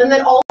 And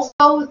then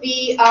also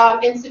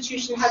the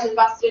institution has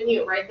invested in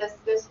you, right?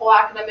 This whole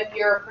academic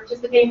year,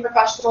 participating in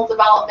professional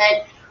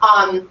development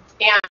and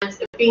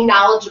being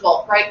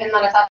knowledgeable, right, in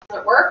that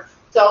assessment work.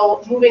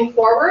 So moving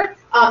forward,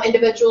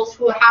 individuals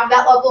who have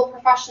that level of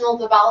professional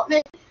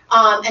development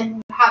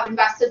and have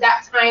invested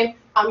that time,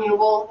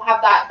 will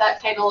have that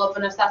title of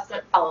an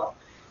assessment fellow.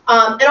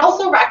 It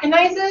also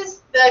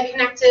recognizes the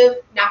connective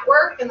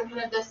network and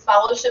kind of this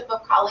fellowship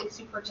of colleagues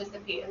who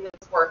participate in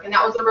this work, and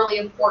that was a really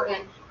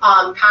important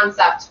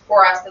concept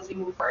for us as we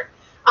move forward.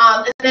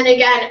 And then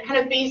again, kind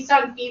of based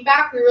on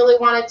feedback, we really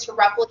wanted to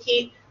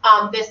replicate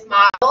this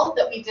model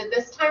that we did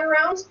this time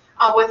around.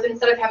 With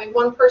instead of having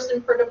one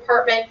person per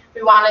department,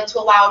 we wanted to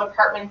allow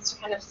departments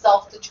to kind of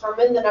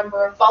self-determine the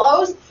number of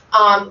fellows.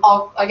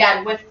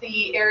 Again, with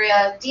the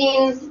area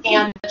deans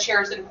and the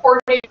chairs and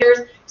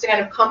coordinators to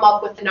kind of come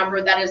up with the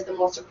number that is the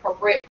most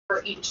appropriate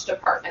for each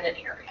department and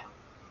area.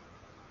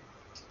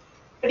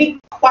 Any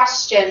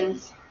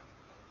questions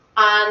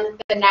on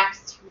the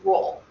next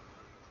role?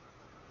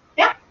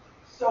 Yeah.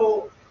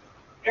 So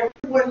every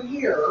everyone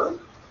here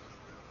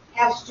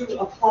has to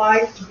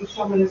apply to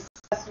become an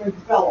assessment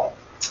fellow.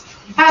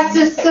 Has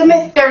to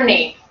submit their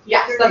name,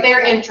 yes, that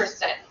they're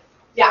interested.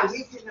 Yeah. So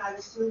we cannot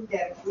assume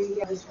that if we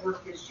have this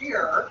work this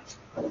year,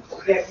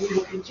 that we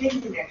will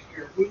continue next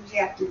year. We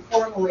have to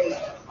formally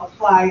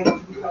apply to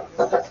become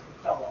an assessment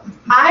fellow.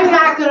 I'm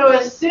not going to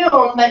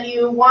assume that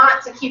you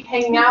want to keep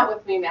hanging out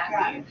with me,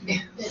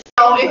 Maggie.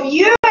 So if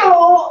you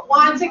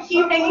want to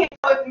keep hanging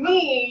out with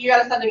me, you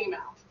got to send an email.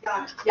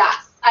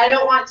 Yes, I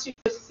don't want to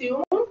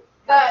assume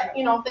that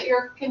that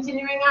you're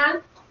continuing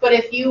on, but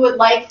if you would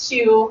like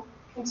to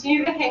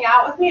continue to hang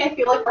out with me, I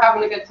feel like we're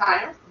having a good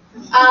time.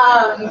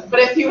 But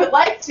if you would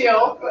like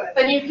to,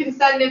 then you can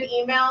send an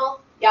email.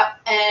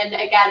 Yep, and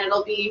again,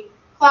 it'll be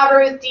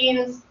collaborate with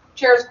deans,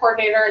 chairs,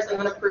 coordinators, and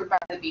then approved by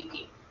the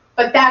VP.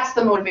 But that's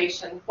the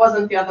motivation.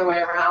 Wasn't the other way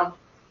around.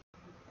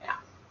 Yeah.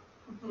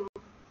 Do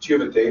you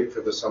have a date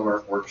for the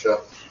summer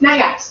workshop? Not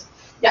yet.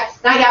 Yes,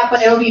 not yet,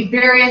 but it'll be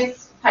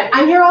various times.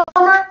 I'm here all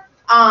summer,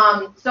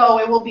 so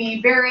it will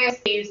be various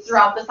days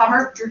throughout the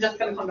summer. You're just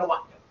going to come to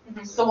one.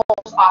 So we'll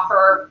just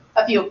offer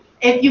a few.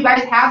 If you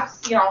guys have,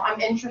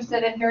 I'm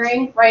interested in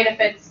hearing, right?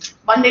 If it's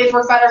Mondays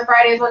work better,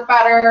 Fridays work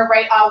better,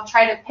 right? I'll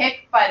try to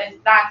pick, but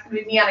it's not going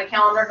to be me on a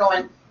calendar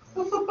going,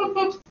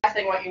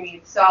 guessing what you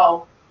need.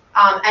 So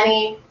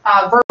any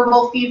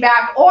verbal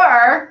feedback,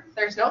 or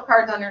there's no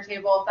cards on your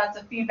table. If that's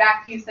a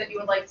feedback piece that you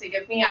would like to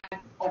give me, I'm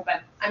open.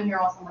 I'm here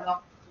all summer though.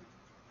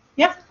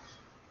 Yeah.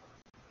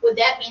 Would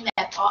that mean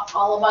that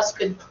all of us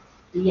could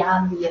be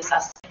on the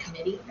assessment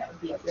committee? That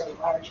would be a really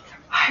large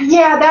committee.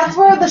 Yeah, that's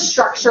where the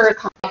structure is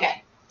coming.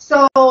 Okay.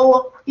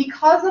 So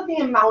because of the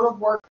amount of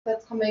work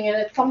that's coming in,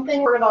 it's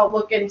something we're going to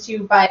look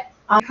into, but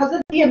because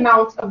of the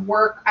amount of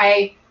work,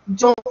 I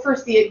don't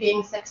foresee it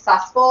being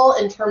successful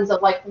in terms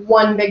of like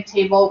one big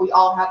table, we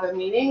all have a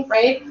meeting,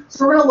 right?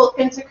 So we're going to look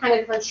into kind of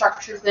different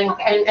structures and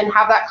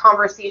have that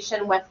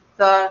conversation with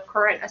the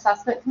current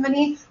assessment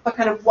committee, but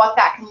kind of what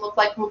that can look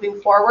like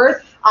moving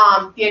forward.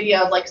 The idea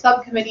of like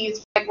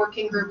subcommittees, like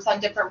working groups on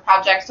different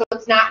projects. So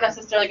it's not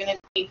necessarily going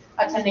to be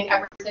attending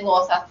every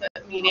single assessment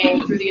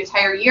meeting through the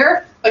entire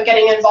year, but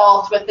getting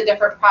involved with the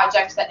different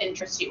projects that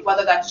interest you,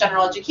 whether that's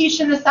general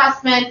education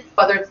assessment,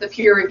 whether it's the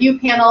peer review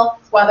panel,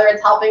 whether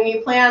it's helping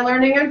you plan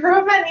learning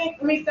improvement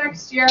week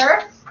next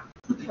year,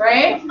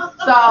 right?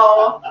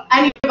 So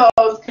any of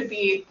those could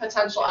be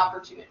potential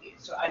opportunities.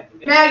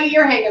 Maggie,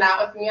 you're hanging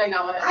out with me. I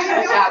know it.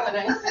 It's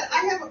happening.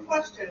 I have a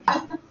question.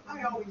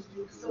 I always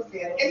do. So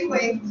sad.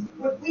 Anyway,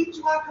 when we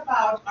talk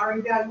about our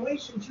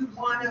evaluations, you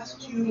want us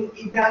to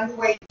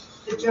evaluate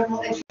the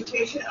general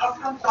education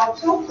outcomes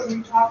also when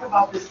we talk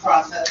about this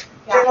process.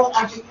 Yeah. General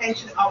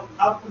education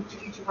outcomes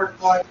to each of our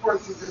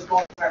courses that are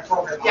going through our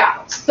program.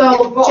 Yeah.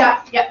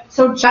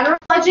 So general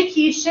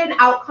education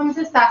outcomes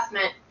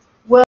assessment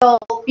will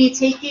be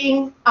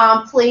taking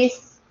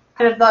place.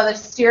 Kind of the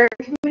steering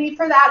committee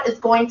for that is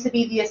going to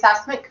be the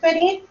assessment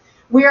committee.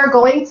 We are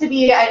going to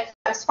be,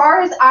 as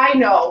far as I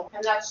know,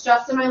 and that's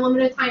just in my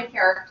limited time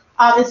here,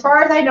 as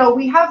far as I know,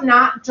 we have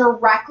not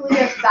directly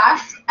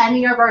assessed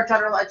any of our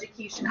general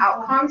education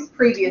outcomes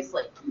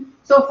previously.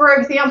 So for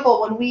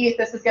example,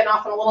 this is getting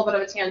off on a little bit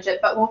of a tangent,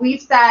 but when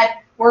we've said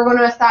we're going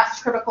to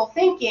assess critical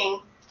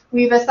thinking,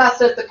 we've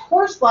assessed at the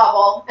course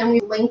level and we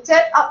linked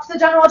it up to the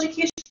general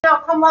education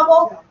outcome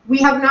level. We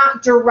have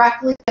not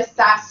directly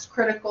assessed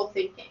critical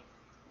thinking.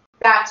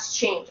 That's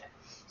changing.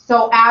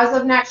 So as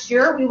of next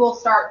year, we will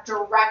start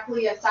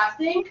directly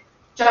assessing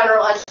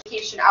general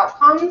education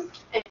outcomes.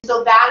 And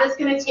so that is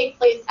going to take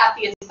place at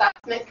the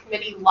assessment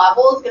committee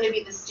level. It's going to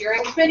be the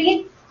steering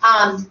committee.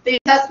 The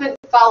assessment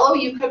fellow,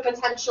 you could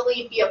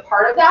potentially be a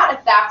part of that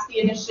if that's the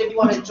initiative you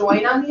want to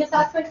join on the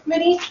assessment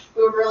committee.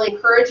 We would really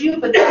encourage you,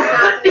 but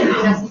that's not going to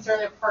be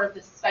necessarily a part of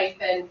the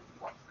stipend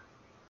work.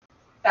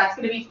 That's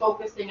going to be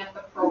focusing at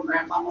the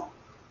program level.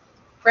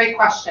 Great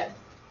question.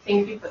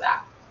 Thank you for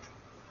that.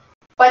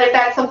 But if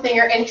that's something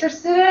you're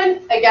interested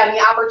in, again,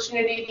 the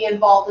opportunity to be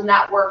involved in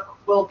that work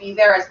will be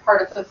there as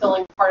part of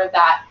fulfilling part of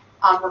that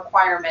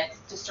requirement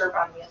to serve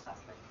on the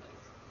assessment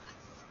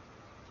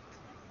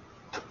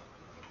committee.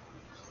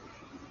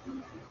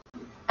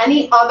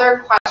 Any other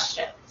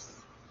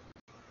questions?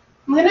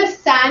 I'm going to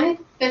send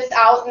this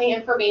out and the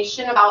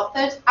information about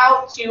this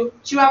out to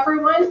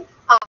everyone.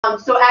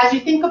 So as you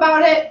think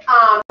about it,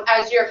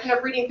 as you're kind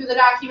of reading through the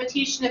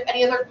documentation, if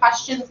any other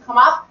questions come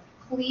up,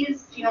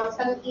 please,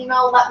 send an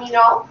email, let me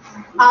know.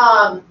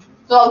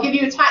 So I'll give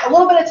you a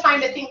little bit of time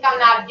to think on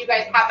that if you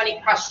guys have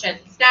any questions.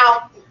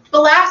 Now, the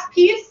last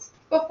piece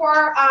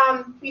before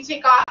we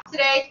take off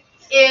today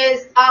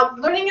is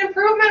Learning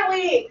Improvement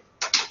Week.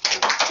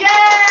 Yay!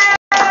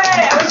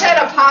 I wish I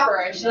had a popper.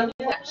 I should have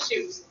done that.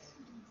 Shoot.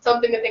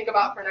 Something to think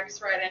about for next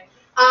Friday.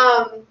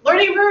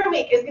 Learning Improvement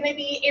Week is going to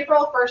be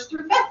April 1st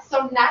through 5th,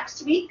 so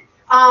next week.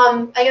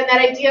 Again,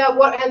 that idea of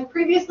what has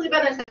previously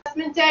been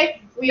Assessment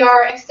Day, we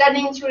are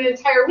extending to an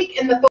entire week,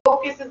 and the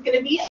focus is going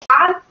to be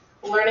on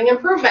learning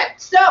improvement.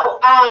 So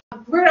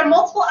we're going to have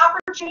multiple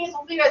opportunities.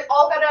 Hopefully you guys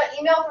all got an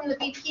email from the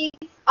VP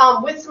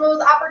with some of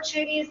those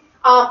opportunities.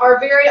 Our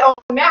very own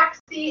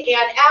Maxie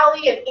and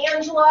Allie and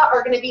Angela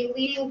are going to be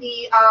leading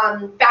the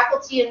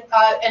faculty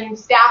and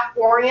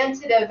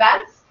staff-oriented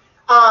events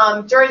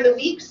during the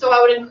week. So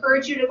I would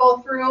encourage you to go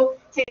through,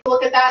 take a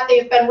look at that.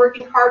 They've been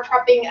working hard,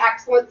 prepping an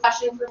excellent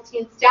session for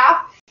teen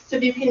staff. So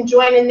if you can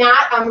join in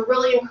that, I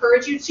really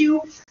encourage you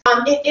to.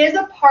 It is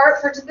a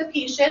part,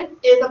 participation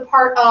is a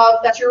part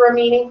of, that's your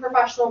remaining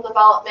professional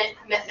development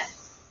commitment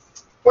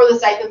for the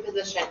stipend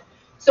position.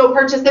 So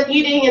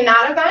participating in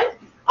that event,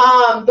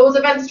 those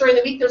events during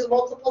the week, there's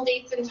multiple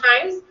dates and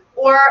times,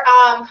 or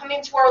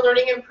coming to our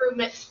Learning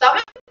Improvement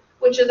Summit,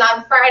 which is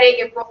on Friday,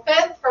 April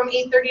 5th from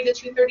 8:30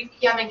 to 2:30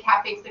 p.m. in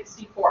Cafe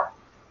 64.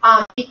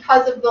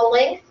 Because of the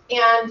length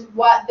and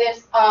what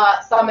this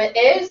summit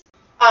is,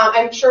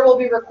 I'm sure we'll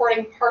be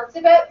recording parts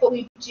of it, but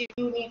we do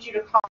need you to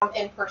come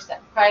in person,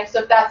 okay? So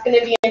if that's going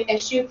to be an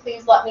issue,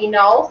 please let me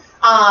know.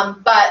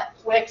 But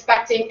we're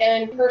expecting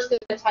in-person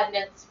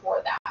attendance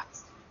for that.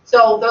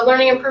 So the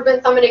Learning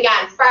Improvement Summit,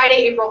 again,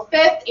 Friday, April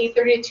 5th,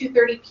 8:30 to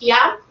 2:30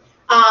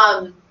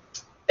 p.m.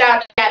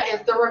 That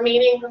is the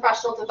remaining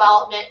professional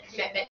development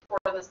commitment for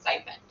the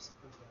stipend.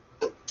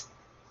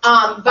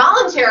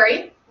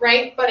 Voluntary,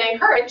 right, but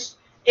encouraged,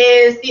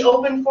 is the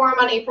open forum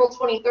on April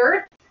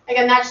 23rd.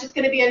 Again, that's just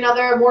going to be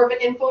another more of an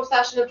info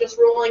session of just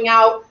rolling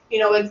out,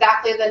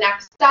 exactly the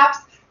next steps.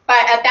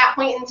 But at that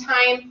point in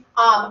time,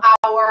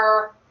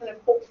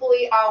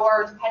 hopefully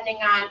depending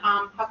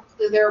on how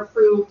quickly they're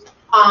approved,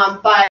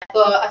 but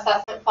the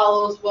assessment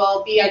fellows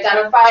will be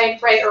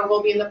identified, right, or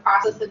will be in the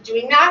process of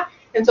doing that.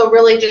 And so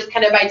really just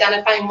kind of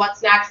identifying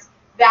what's next.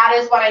 That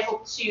is what I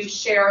hope to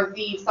share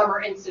the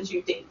Summer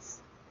Institute dates.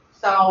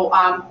 So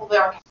hopefully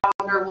our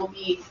calendar will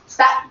be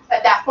set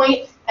at that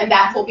point, and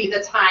that will be the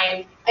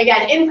time,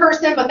 again, in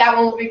person, but that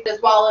one will be as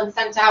well and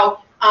sent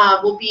out.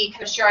 We'll be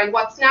kind of sharing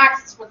what's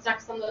next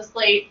on the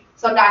slate,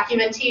 some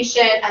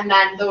documentation, and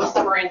then those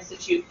Summer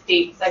Institute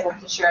dates I hope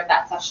to share at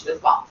that session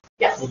as well.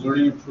 Yes? So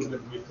Learning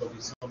Improvement Week, there'll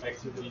be some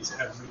activities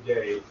every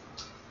day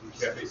in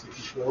Cafe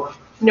 64?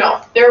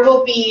 No, there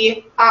will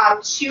be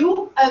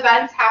 2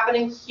 events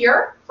happening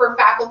here for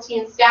faculty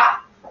and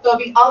staff. There'll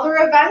be other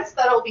events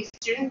that will be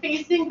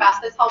student-facing.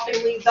 Beth is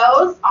helping lead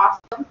those.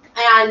 Awesome.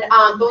 And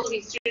those will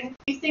be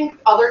student-facing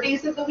other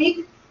days of the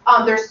week.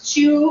 There's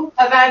 2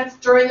 events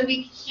during the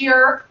week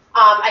here.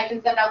 I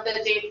can send out the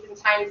dates and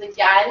times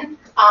again.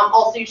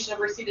 Also, you should have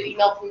received an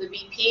email from the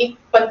VP.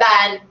 But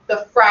then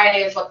the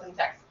Friday is what's in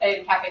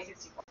Cafe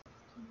 64.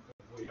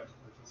 We have to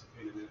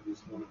participate in at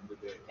least one of the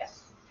days.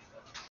 Yes.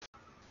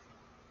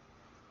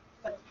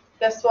 But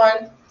this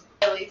one,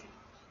 really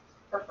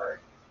preferred.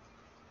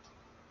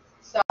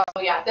 So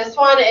yeah, this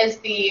one is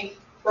the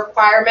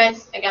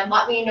requirement. Again,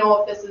 let me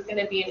know if this is going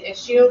to be an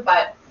issue,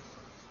 but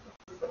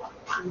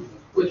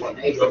Which one,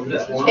 April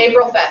 5th?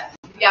 April 5th.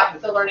 Yeah,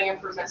 the Learning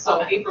Improvement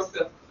Summit. So April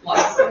 5th,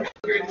 like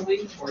during the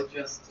week, or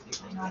just?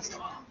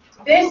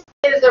 This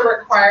is a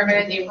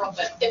requirement in April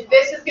 5th. If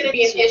this is going to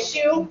be an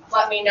issue,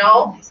 let me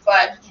know,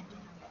 but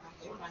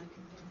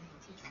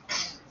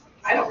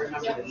I don't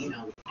remember the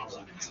email.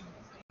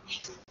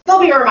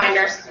 there'll be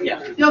reminders.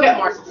 Yeah. You'll get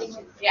more.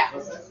 Yeah.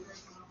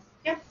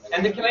 Yeah.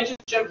 And then can I just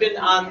jump in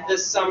on the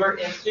Summer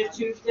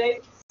Institute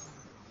dates?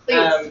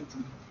 Please.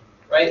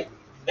 Right?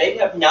 They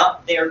have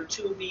not, they're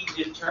to be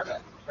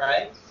determined,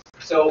 right?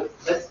 So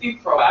let's be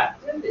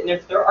proactive, and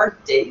if there are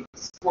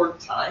dates or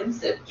times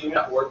that do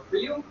not work for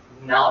you,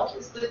 now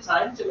is the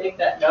time to make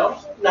that known,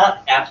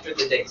 not after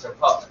the dates are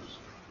published,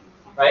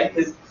 right?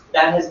 Because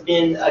that has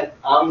been an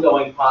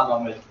ongoing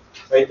problem with,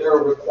 right? There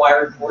are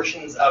required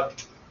portions of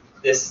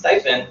this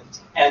stipend,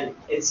 and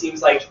it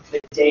seems like the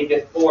day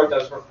before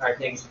those required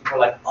things, people are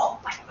like, oh,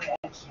 by the way,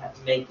 I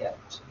can't make it.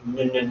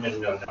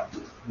 No.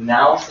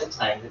 Now's the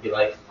time to be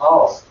like,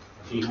 oh,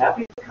 be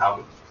happy to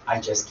come, I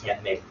just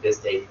can't make this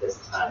date this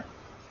time.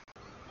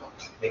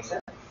 Make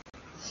sense?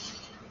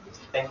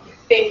 Thank you.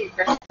 Thank you,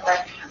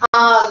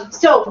 Christopher.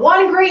 So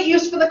one great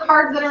use for the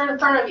cards that are in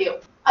front of you.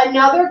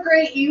 Another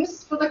great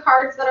use for the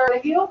cards that are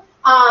in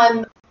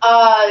front of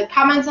you.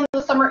 Comments on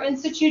the Summer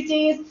Institute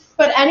days,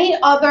 but any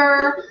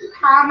other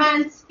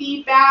comments,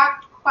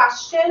 feedback,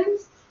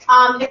 questions.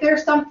 If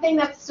there's something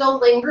that's still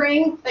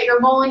lingering that you're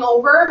mulling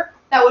over,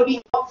 that would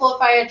be helpful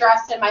if I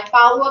addressed in my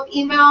follow-up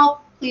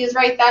email. Please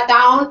write that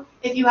down.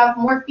 If you have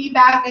more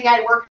feedback,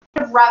 again, we're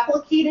kind of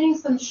replicating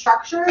some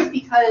structures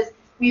because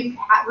we've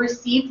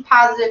received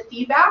positive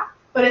feedback.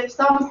 But if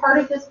some part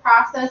of this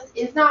process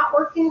is not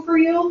working for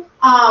you,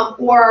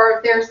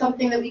 or there's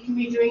something that we can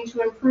be doing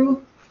to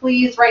improve,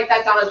 please write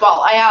that down as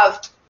well. I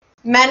have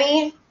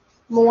many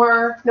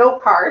more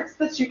note cards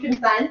that you can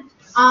send.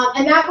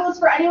 And that goes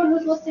for anyone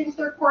who's listening to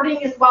the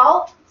recording as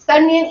well.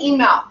 Send me an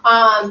email.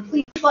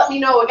 Please let me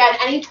know, again,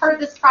 any part of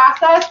this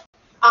process.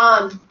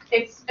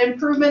 It's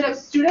improvement of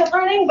student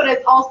learning, but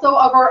it's also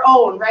of our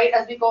own, right,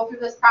 as we go through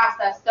this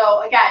process.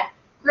 So again,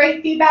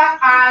 great feedback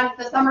on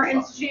the Summer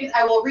Institute.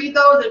 I will read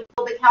those and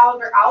fill the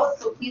calendar out,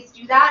 so please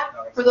do that.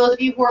 For those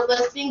of you who are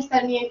listening,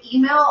 send me an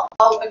email.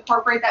 I'll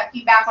incorporate that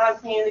feedback when I'm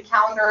sending the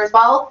calendar as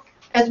well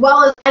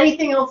as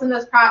anything else in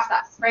this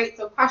process, right?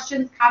 So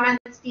questions,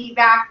 comments,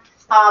 feedback,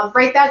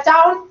 write that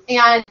down,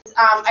 and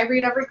I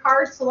read every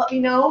card, so let me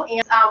know,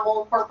 and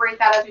we'll incorporate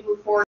that as we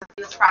move forward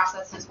in this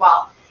process as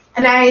well.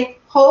 And I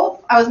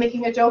hope, I was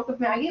making a joke with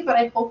Maggie, but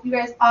I hope you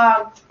guys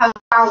have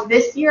found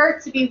this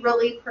year to be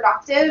really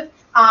productive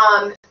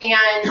and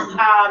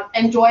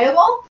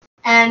enjoyable.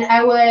 And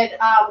I would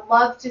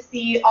love to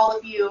see all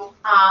of you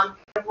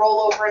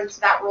roll over into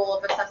that role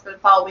of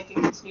assessment while we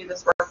can continue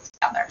this work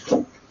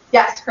together.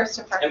 Yes,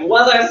 Christopher. And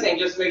one last thing,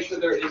 just to make sure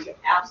there is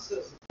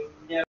absolutely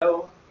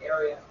no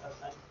area of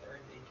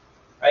uncertainty,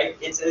 right?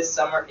 It says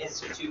Summer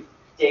Institute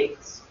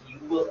dates. You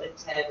will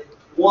attend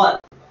one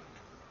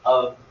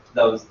of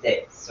those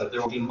days. So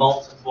there will be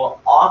multiple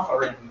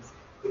offerings,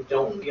 but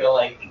don't feel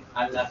like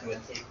I'm not going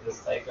to take this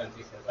stipend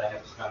because I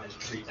have to come in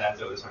 3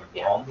 times over summer.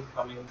 Yeah. Only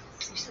coming.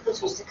 You said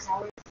those were 6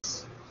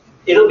 hours?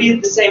 It'll be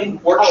the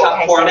same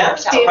workshop okay, format,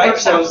 same right?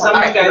 workshop So some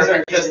of you format. guys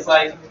are just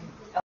like,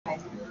 Okay.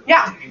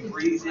 Yeah, you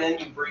breathe in,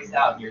 you breathe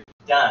out, and you're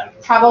done.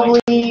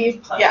 probably,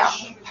 Like, yeah.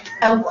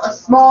 A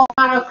small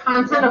amount of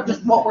content of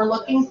just what we're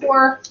looking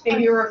for,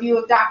 maybe a review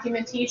of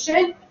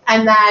documentation,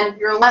 and then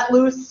you're let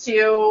loose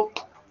to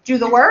do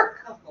the work.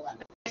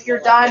 If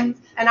you're done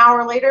an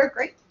hour later,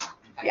 great.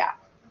 Yeah.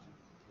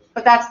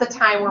 But that's the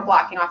time we're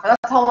blocking off.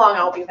 That's how long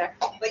I'll be there.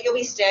 But you'll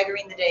be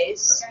staggering the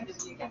days?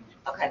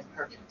 Okay,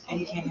 perfect. And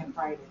you can't have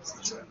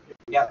Fridays.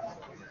 Yep.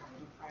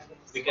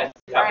 Because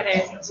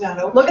Fridays. It's not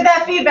open. Look at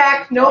that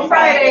feedback. No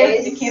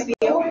Fridays. It can't be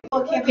open.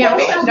 Can't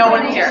be. No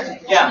one's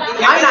here. Yeah.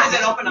 I'm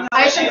not.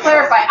 I should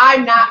clarify.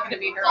 I'm not going to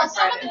be here Well, on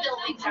some of Friday. the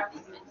buildings are.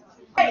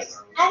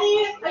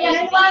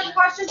 Any last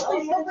questions?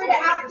 Please feel free to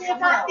ask me. If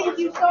not, thank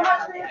you so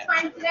much for your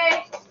time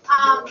today.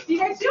 See you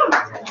guys soon.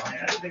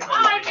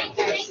 Bye, thank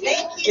you,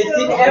 thank you.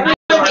 Did everyone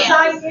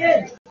Sign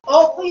in.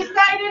 Oh, please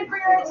sign in for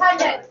your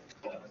attendance.